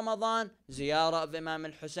 15th of Ramadan, ziyarah of Imam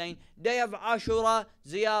al-Hussein. Day of Ashura,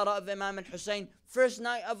 ziyarah of Imam al-Hussein. First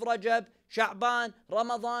night of Rajab, Sha'ban,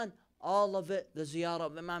 Ramadan, all of it, the ziyarah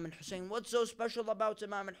of Imam al-Hussein. What's so special about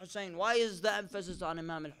Imam al-Hussein? Why is the emphasis on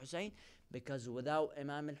Imam al-Hussein? Because without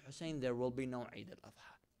Imam al-Hussein, there will be no Eid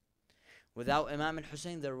al-Adha. Without Imam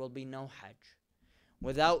al-Hussein, there will be no Hajj.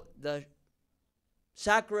 Without the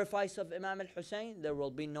sacrifice of Imam al-Hussein, there will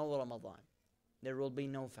be no Ramadan. There will be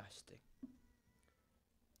no fasting.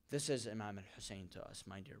 This is Imam al-Hussein to us,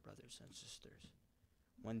 my dear brothers and sisters.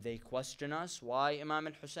 When they question us, why Imam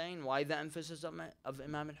al-Hussein? Why the emphasis of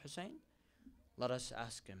Imam al-Hussein? Let us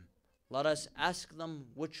ask him. Let us ask them,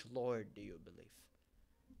 which Lord do you believe?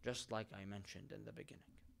 Just like I mentioned in the beginning.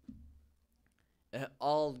 It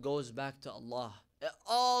all goes back to Allah. It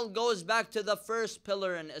all goes back to the first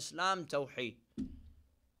pillar in Islam, Tawheed.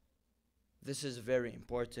 This is very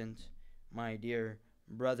important, my dear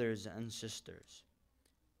brothers and sisters.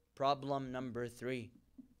 Problem number 3.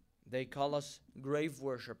 They call us grave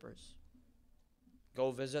worshippers.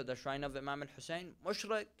 Go visit the shrine of Imam al-Hussein.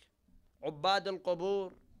 Mushrik. Ubbad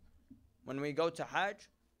al-Qubur. When we go to Hajj,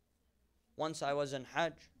 once I was in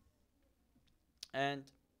Hajj, and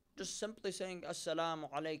just simply saying, Assalamu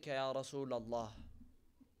alayka ya Rasulullah.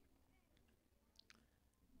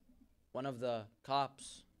 One of the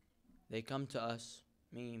cops, they come to us,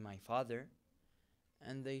 me, my father,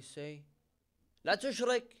 and they say, La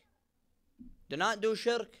tushrik. Do not do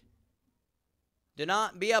shirk. Do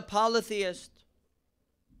not be a polytheist.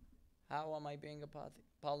 How am I being a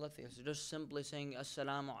polytheist? Just simply saying,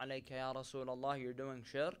 Assalamu alayka ya Rasulullah, you're doing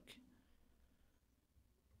shirk.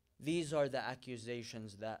 These are the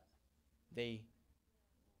accusations that they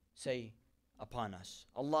say upon us.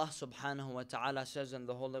 Allah subhanahu wa ta'ala says in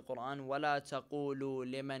the Holy Quran, وَلَا تَقُولُوا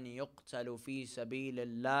لِمَنْ يُقْتَلُ فِي سَبِيلِ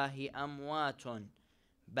اللَّهِ أَمْوَاتٌ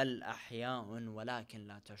بَلْ أَحْيَاءٌ وَلَكِنْ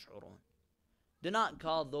لَا تَشْعُرُونَ. Do not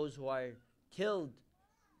call those who are killed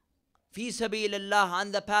fi sabilillah,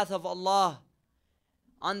 on the path of Allah,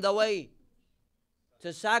 on the way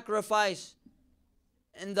to sacrifice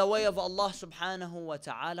in the way of Allah subhanahu wa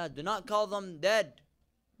ta'ala. Do not call them dead.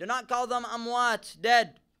 Do not call them amwat,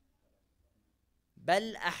 dead.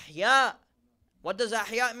 Bal ahya. What does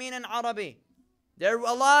ahya mean in Arabic? They're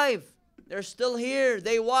alive. They're still here.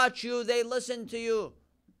 They watch you. They listen to you.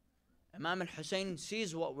 Imam al-Hussein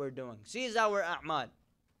sees what we're doing. Sees our a'mal.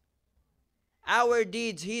 Our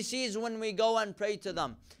deeds. He sees when we go and pray to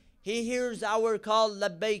them. He hears our call,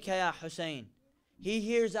 Labbayka ya Hussein. He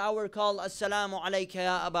hears our call, Assalamu alayka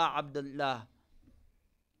ya Aba Abdullah.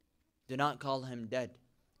 Do not call him dead.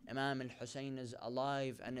 Imam al-Hussein is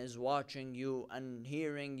alive and is watching you and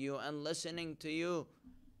hearing you and listening to you.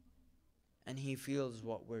 And he feels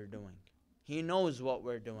what we're doing. He knows what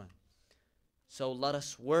we're doing. So let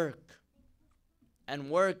us work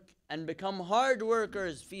and become hard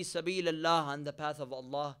workers fi sabilillah, on the path of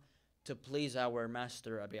Allah, to please our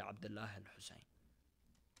master Abi Abdullah al-Hussein.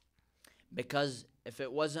 Because if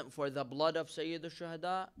it wasn't for the blood of Sayyid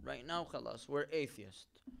al-Shuhada, right now, khalas, we're atheists.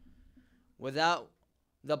 Without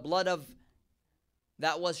the blood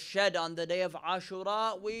that was shed on the day of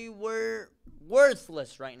Ashura, we were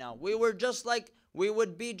worthless right now. We would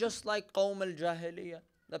be just like Qawm al-Jahiliyyah,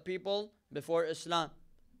 the people before Islam.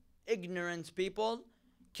 Ignorant people,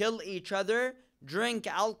 kill each other, drink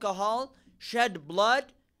alcohol, shed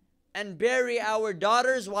blood, and bury our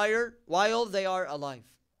daughters while they are alive.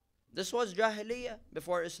 This was Jahiliyyah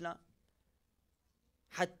before Islam.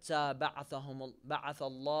 حتى بعث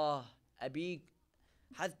الله أبي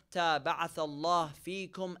حتى بعث الله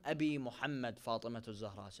فيكم أبي محمد, فاطمة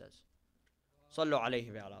الزهراء says. صلوا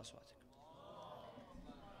عليه وعلى أصواتكم.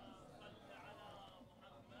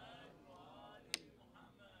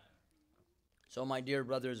 So my dear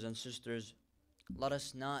brothers and sisters, let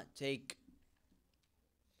us not take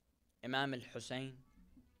Imam al-Hussein,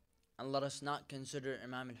 and let us not consider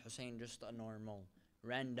Imam al-Hussein just a normal,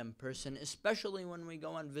 random person, especially when we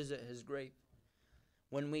go and visit his grave.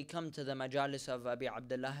 When we come to the majalis of Abi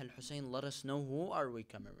Abdullah al-Hussein, let us know who are we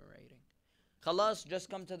commemorating. Khalas, just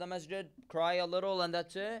come to the masjid, cry a little, and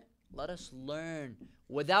that's it. Let us learn.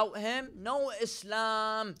 Without him, no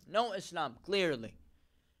Islam. No Islam, clearly.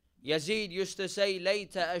 Yazid used to say,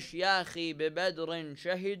 ليت أشياخي ببدر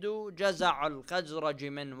شهدوا جزع الخزرج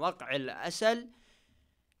من وقع الأسل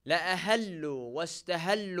لأهلوا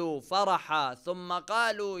واستهلوا فرحا ثم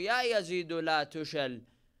قالوا يا يزيد لا تشل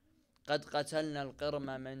قد قتلنا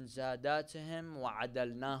القرم من زاداتهم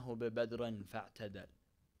وعدلناه ببدر فاعتدل.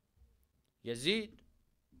 Yazid,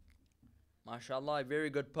 mashallah, a very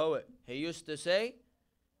good poet. He used to say,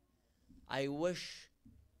 I wish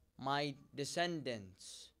my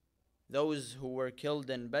descendants, those who were killed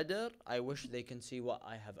in Badr, I wish they can see what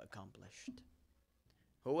I have accomplished.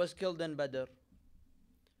 Who was killed in Badr?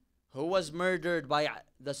 Who was murdered by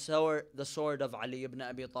the sword of Ali ibn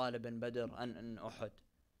Abi Talib in Badr and in Uhud?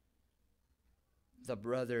 The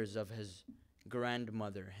brothers of his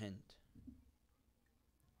grandmother Hind.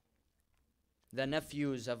 The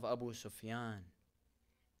nephews of Abu Sufyan.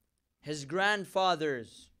 His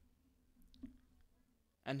grandfathers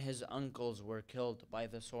and his uncles were killed by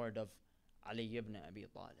the sword of Ali ibn Abi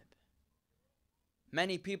Talib.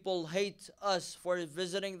 Many people hate us for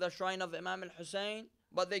visiting the shrine of Imam al-Hussain,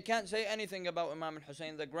 but they can't say anything about Imam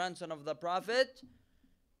al-Hussain, the grandson of the Prophet.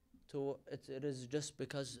 It is just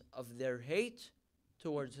because of their hate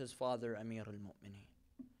towards his father, Amir al-Mu'mineen.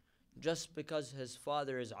 Just because his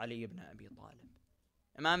father is Ali ibn Abi Talib.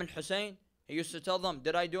 Imam al-Hussain, he used to tell them,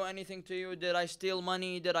 did I do anything to you? Did I steal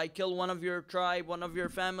money? Did I kill one of your tribe, one of your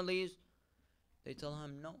families? They tell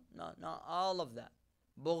him, no, not all of that.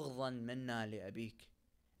 بغضا منا لأبيك.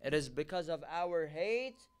 It is because of our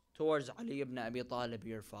hate towards Ali ibn Abi Talib,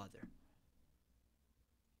 your father.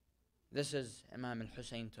 This is Imam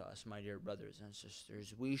al-Hussain to us, my dear brothers and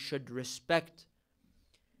sisters. We should respect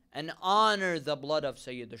and honor the blood of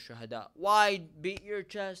Sayyid al-Shuhada. Why beat your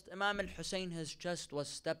chest? Imam al-Hussain, his chest was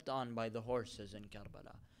stepped on by the horses in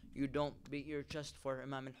Karbala. You don't beat your chest for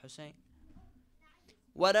Imam al-Hussain.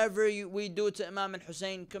 Whatever we do to Imam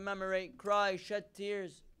al-Hussain, commemorate, cry, shed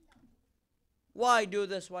tears. Why do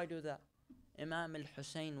this? Why do that? Imam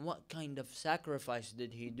al-Hussain, what kind of sacrifice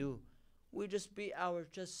did he do? We just beat our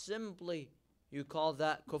chest simply. You call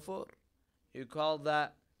that kufr? You call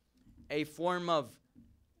that a form of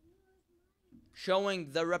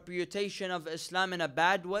showing the reputation of Islam in a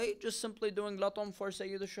bad way? Just simply doing latam for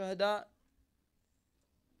Sayyid al-Shuhada?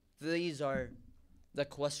 These are the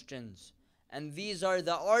questions. And these are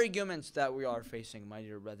the arguments that we are facing, my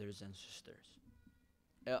dear brothers and sisters.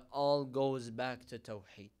 It all goes back to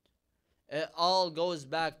Tawheed. It all goes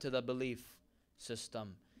back to the belief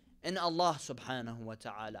system in Allah subhanahu wa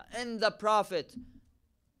ta'ala, in the Prophet.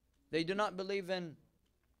 They do not believe in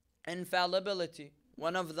infallibility.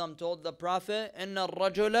 One of them told the Prophet, "Inna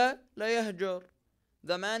ar-rajula la yahjur."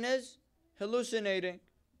 The man is hallucinating.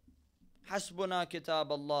 Hasbuna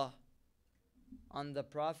kitab Allah. On the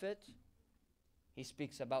Prophet, he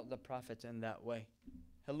speaks about the Prophet in that way,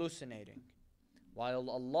 hallucinating. While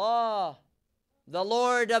Allah, the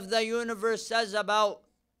Lord of the universe, says about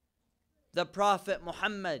the Prophet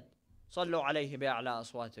Muhammad, صلوا عليه بأعلى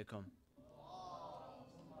أصواتكم.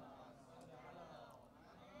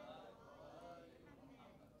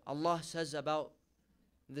 Allah says about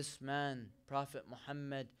this man, Prophet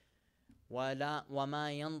Muhammad, وَمَا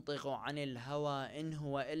يَنطِقُ عَنِ الْهَوَىٰ إِنْ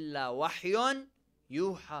هُوَ إِلَّا وَحْيٌ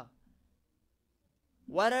يُوحَىٰ.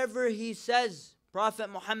 Whatever he says, Prophet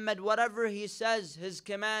Muhammad, whatever he says, his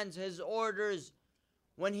commands, his orders,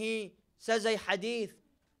 when he says a hadith,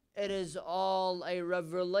 it is all a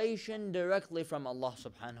revelation directly from Allah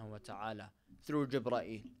subhanahu wa ta'ala through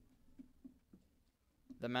Jibreel.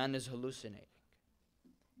 The man is hallucinating.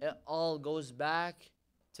 It all goes back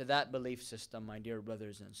to that belief system, my dear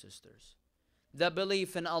brothers and sisters. The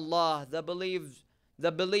belief in Allah, the belief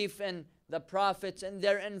in the prophets and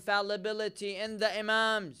their infallibility, in the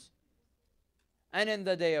Imams, and in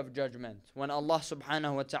the day of judgment, when Allah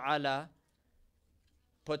subhanahu wa ta'ala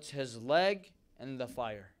puts his leg in the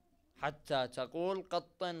fire. حَتَّى تَقُولْ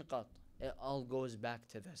قَطٍ قَطٍ. It all goes back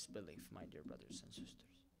to this belief, my dear brothers and sisters.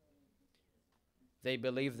 They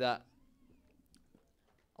believe that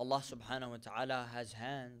Allah subhanahu wa ta'ala has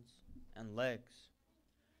hands and legs.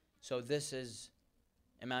 So this is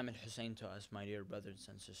Imam al-Hussain to us, my dear brothers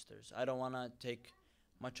and sisters. I don't want to take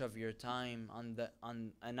much of your time on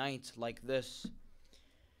a night like this,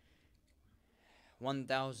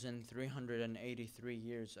 1,383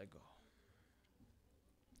 years ago.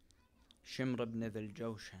 Shimr ibn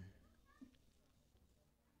al-Jawshan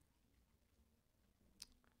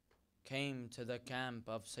came to the camp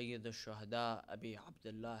of Sayyid al-Shuhada Abi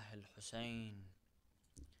Abdullah al-Hussain,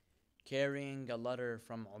 carrying a letter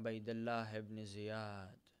from Ubaidullah ibn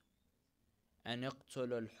Ziyad, أن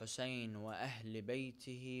اقتلوا الحسين وأهل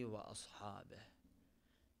بيته وأصحابه.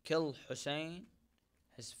 Kill Hussein,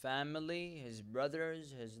 his family, his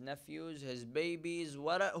brothers, his nephews, his babies,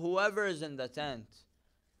 whoever is in the tent,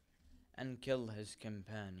 and kill his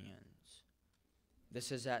companions.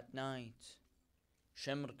 This is at night.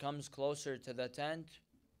 Shimr comes closer to the tent.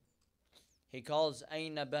 He calls,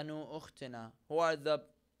 Aina banu ukhtina?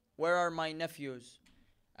 Where are my nephews?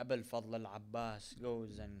 Abu al-Fadl al-Abbas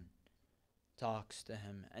goes and talks to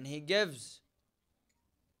him, and he gives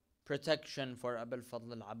protection for Abu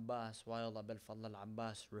al-Fadl al-Abbas, while Abu al-Fadl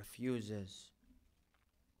al-Abbas refuses.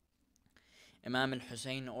 Imam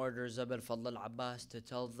al-Hussein orders Abu al-Fadl al-Abbas to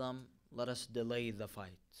tell them, let us delay the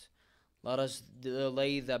fight. Let us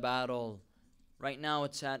delay the battle. Right now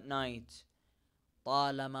it's at night.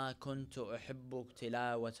 طالما كنت أحب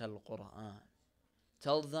تلاوة القرآن.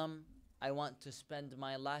 Tell them, I want to spend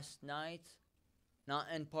my last night not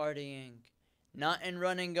in partying, not in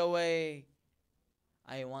running away.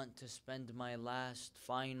 I want to spend my last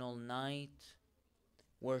final night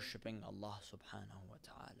worshipping Allah subhanahu wa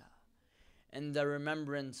ta'ala. In the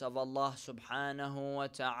remembrance of Allah subhanahu wa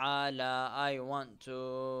ta'ala, I want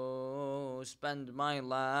to spend my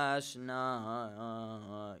last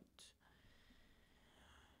night.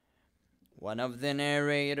 One of the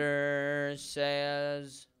narrators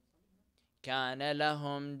says, كان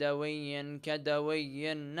لهم دوي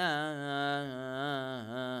كدوي النار.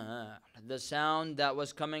 The sound that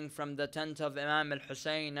was coming from the tent of Imam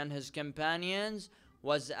al-Hussein and his companions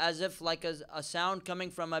was as if like a sound coming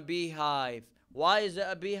from a beehive. Why is it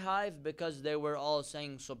a beehive? Because they were all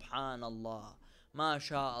saying Subhanallah,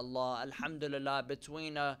 MashaAllah, Alhamdulillah,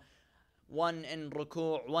 between one in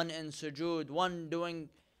ruku', one in sujood, one doing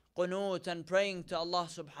qunut and praying to Allah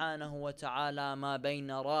subhanahu wa ta'ala, ما بين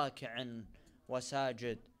راكع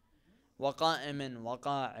وساجد وقائم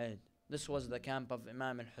وقاعد. This was the camp of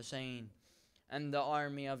Imam al-Hussein, and the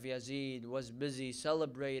army of Yazid was busy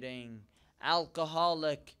celebrating,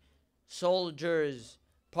 alcoholic soldiers,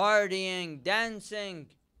 partying, dancing,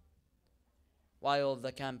 while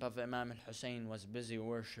the camp of Imam al-Hussein was busy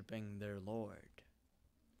worshipping their Lord.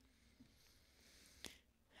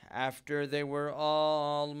 After they were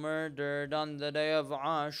all murdered on the day of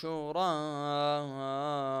Ashura,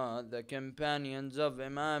 the companions of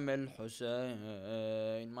Imam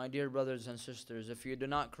al-Hussein, my dear brothers and sisters, if you do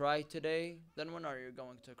not cry today, then when are you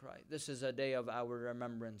going to cry? This is a day of our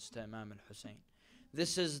remembrance to Imam al-Hussein.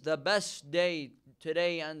 This is the best day,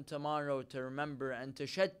 today and tomorrow, to remember and to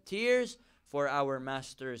shed tears for our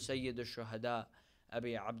master, Sayyid al-Shuhada,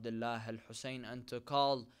 Abi Abdullah al-Hussein, and to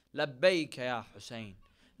call, Labbayka ya Hussein.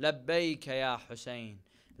 لبيك يا حسين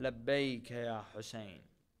لبيك يا حسين.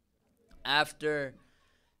 After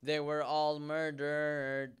they were all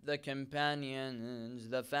murdered, the companions,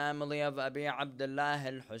 the family of Abi Abdullah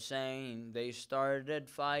al-Hussein, they started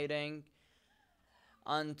fighting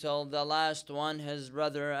until the last one, his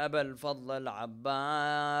brother Abu al-Fadl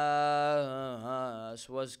al-Abbas,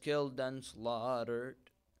 was killed and slaughtered.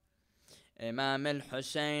 Imam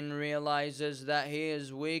al-Hussein realizes that he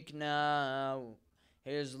is weak now.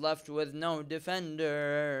 He is left with no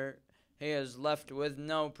defender. He is left with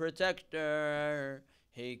no protector.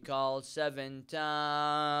 He calls 7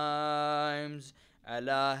 times,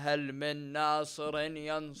 ألا هل من ناصر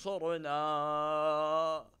ينصرنا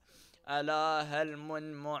ألا هل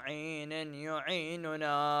من معين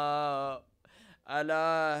يعيننا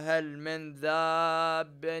ألا هل من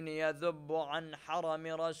ذاب يذب عن حرم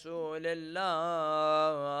رسول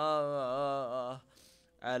الله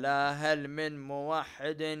ألا هل من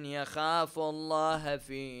موحد يخاف الله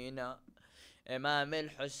فينا. Imam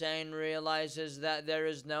al-Hussein realizes that there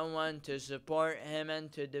is no one to support him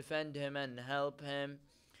and to defend him and help him.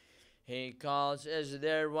 He calls, is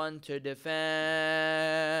there one to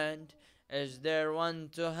defend? Is there one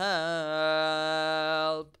to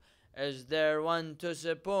help? Is there one to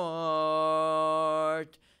support?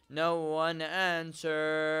 No one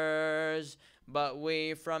answers. But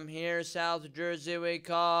we from here, South Jersey, we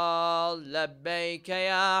call, Labbayka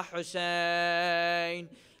ya Hussein,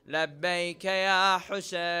 Labbayka ya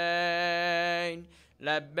Hussein,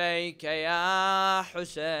 Labbayka ya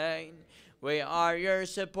Hussein. We are your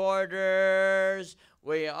supporters,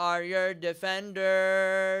 we are your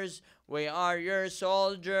defenders, we are your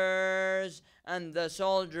soldiers, and the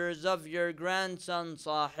soldiers of your grandson,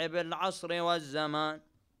 Sahib al-Asr wal-Zaman.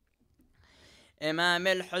 Imam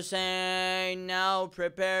al-Hussein now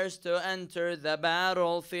prepares to enter the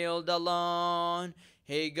battlefield alone.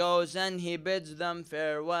 He goes and he bids them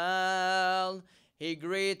farewell. He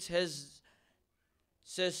greets his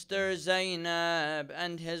sister Zainab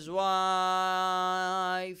and his wives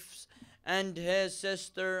and his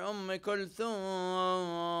sister Kulthum.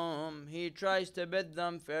 He tries to bid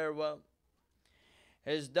them farewell.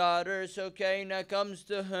 His daughter Sukaina comes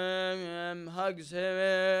to him, hugs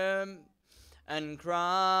him, and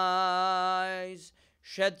cries,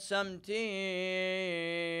 shed some tears.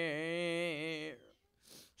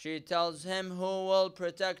 She tells him, who will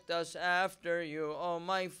protect us after you, O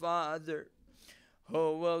my father?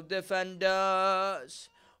 Who will defend us?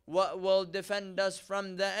 What will defend us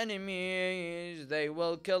from the enemies? They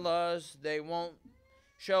will kill us. They won't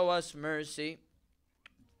show us mercy.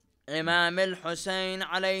 Imam al-Hussain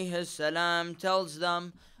alayhi salam tells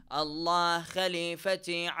them, Allah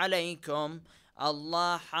khalifati alaykum,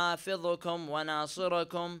 Allah hafidhukum wa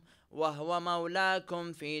nasirakum, wa huwa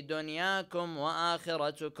mawlakum fi dunyakum wa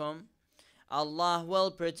akhiratukum. Allah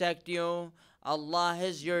will protect you. Allah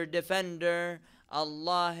is your defender.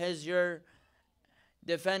 Allah is your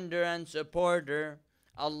defender and supporter.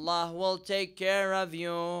 Allah will take care of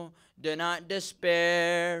you. Do not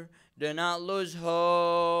despair. Do not lose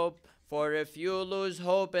hope. For if you lose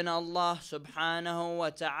hope in Allah subhanahu wa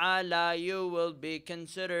ta'ala, you will be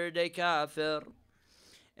considered a kafir.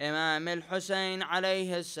 Imam al-Hussain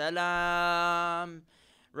alayhi salam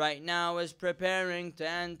right now is preparing to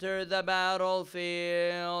enter the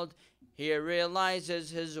battlefield. He realizes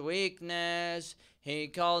his weakness. He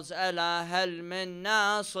calls, Ala hal min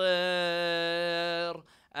nasir,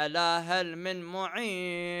 Ala hal min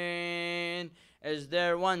mu'in. Is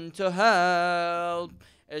there one to help?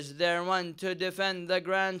 Is there one to defend the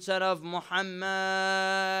grandson of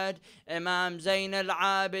Muhammad? Imam Zayn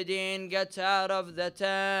al-Abidin gets out of the tent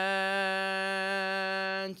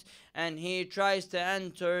and he tries to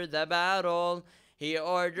enter the battle. He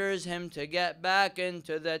orders him to get back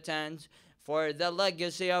into the tent, for the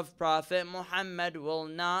legacy of Prophet Muhammad will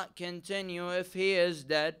not continue if he is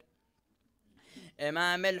dead.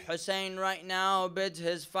 Imam al-Hussain right now bids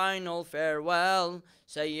his final farewell.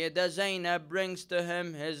 Sayyida Zainab brings to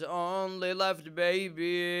him his only left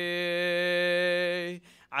baby,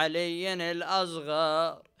 Ali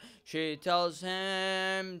al-Asghar. She tells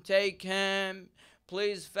him, take him,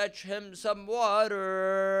 please fetch him some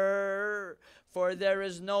water, for there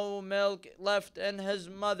is no milk left in his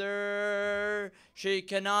mother. She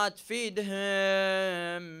cannot feed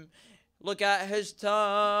him. Look at his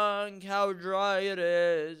tongue, how dry it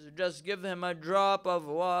is. Just give him a drop of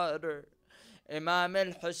water. Imam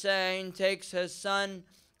al-Hussain takes his son,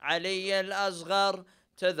 Ali al-Asghar,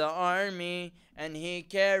 to the army and he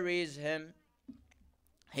carries him.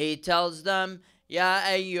 He tells them, Ya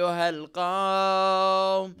ayyuha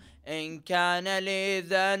al-qawm, in kana li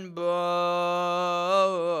dhanbun,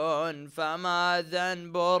 fama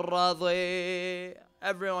dhanbu radhi.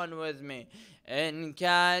 Everyone with me. إن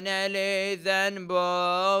كان لي ذنب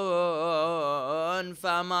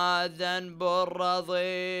فما ذنب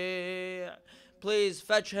الرضيع. Please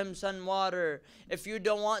fetch him some water. If you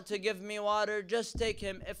don't want to give me water, just take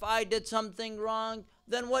him. If I did something wrong,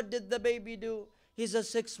 then what did the baby do? He's a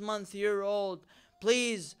 6-month-old.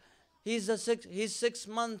 Please, he's 6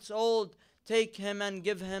 months old. Take him and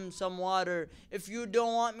give him some water. If you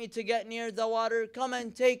don't want me to get near the water, come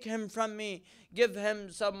and take him from me. Give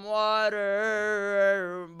him some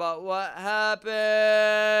water. But what happened?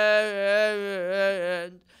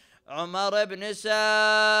 Umar ibn Sa'd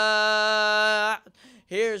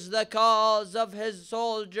hears the calls of his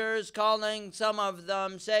soldiers calling some of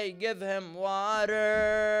them, say, give him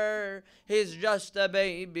water. He's just a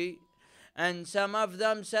baby. And some of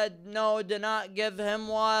them said, no, do not give him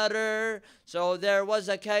water. So there was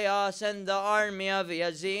a chaos in the army of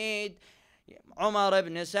Yazid. Umar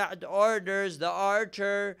ibn Sa'd orders the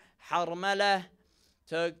archer, Harmalah,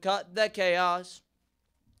 to cut the chaos.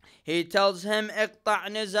 He tells him, اقطع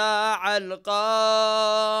نزاع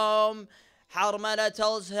القوم. Harmalah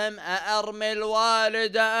tells him, أأرمي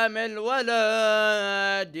الوالد أم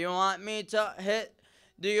الولد? Do you want me to hit?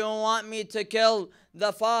 Do you want me to kill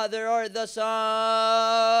the father or the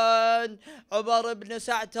son? Umar ibn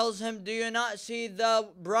Sa'd tells him, do you not see the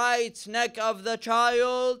bright neck of the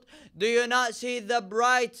child? Do you not see the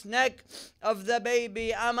bright neck of the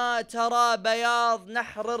baby? أما ترى بياض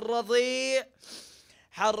نحر الرضيع?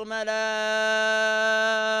 Harmalah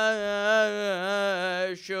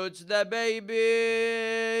shoots the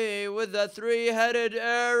baby with a 3-headed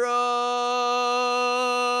arrow.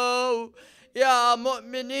 يا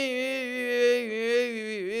مؤمنين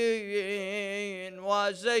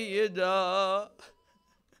وسيدا.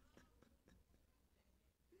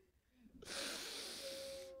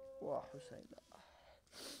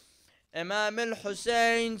 Imam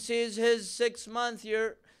al-Hussain sees his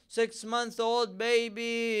 6-month-old 6-month-old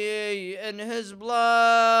baby in his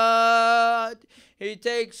blood. He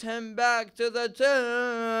takes him back to the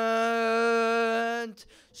tent.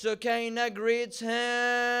 Sukaina greets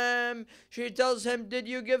him. She tells him, did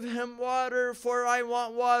you give him water? For I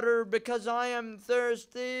want water because I am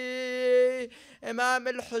thirsty. Imam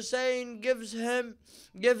al-Hussain gives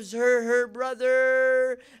her her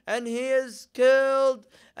brother, and he is killed.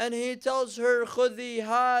 And he tells her, خذي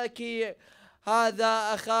هاكي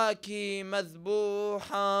هذا أخاك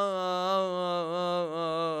مذبوحا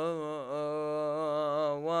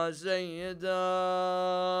وسيدا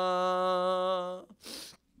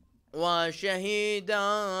وشهيدا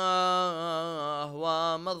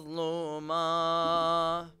ومظلوما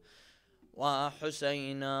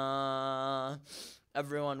وحسينا.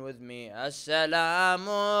 Everyone with me. السلام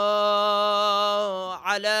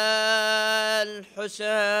على الحسين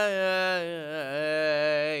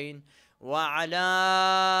وعلى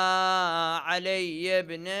علي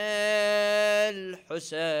بن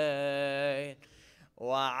الحسين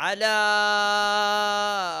وعلى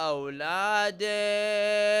أولاد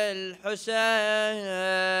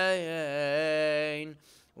الحسين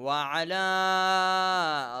وعلى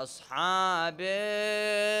أصحاب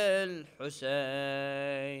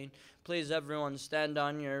الحسين. Please everyone stand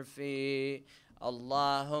on your feet.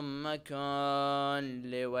 اللهم كن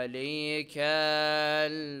لوليك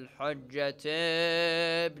الحجة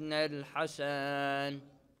ابن الحسن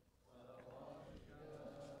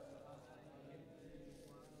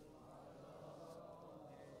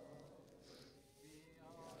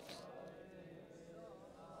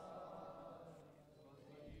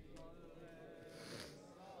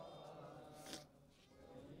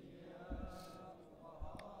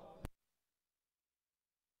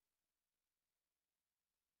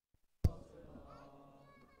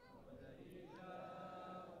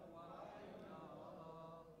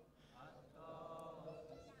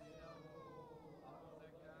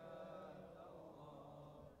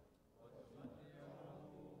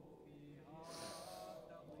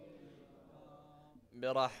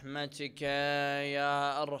برحمتك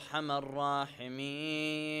يا أرحم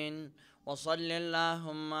الراحمين. وصل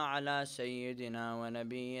اللهم على سيدنا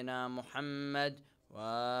ونبينا محمد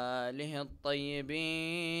وآله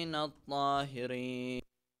الطيبين الطاهرين.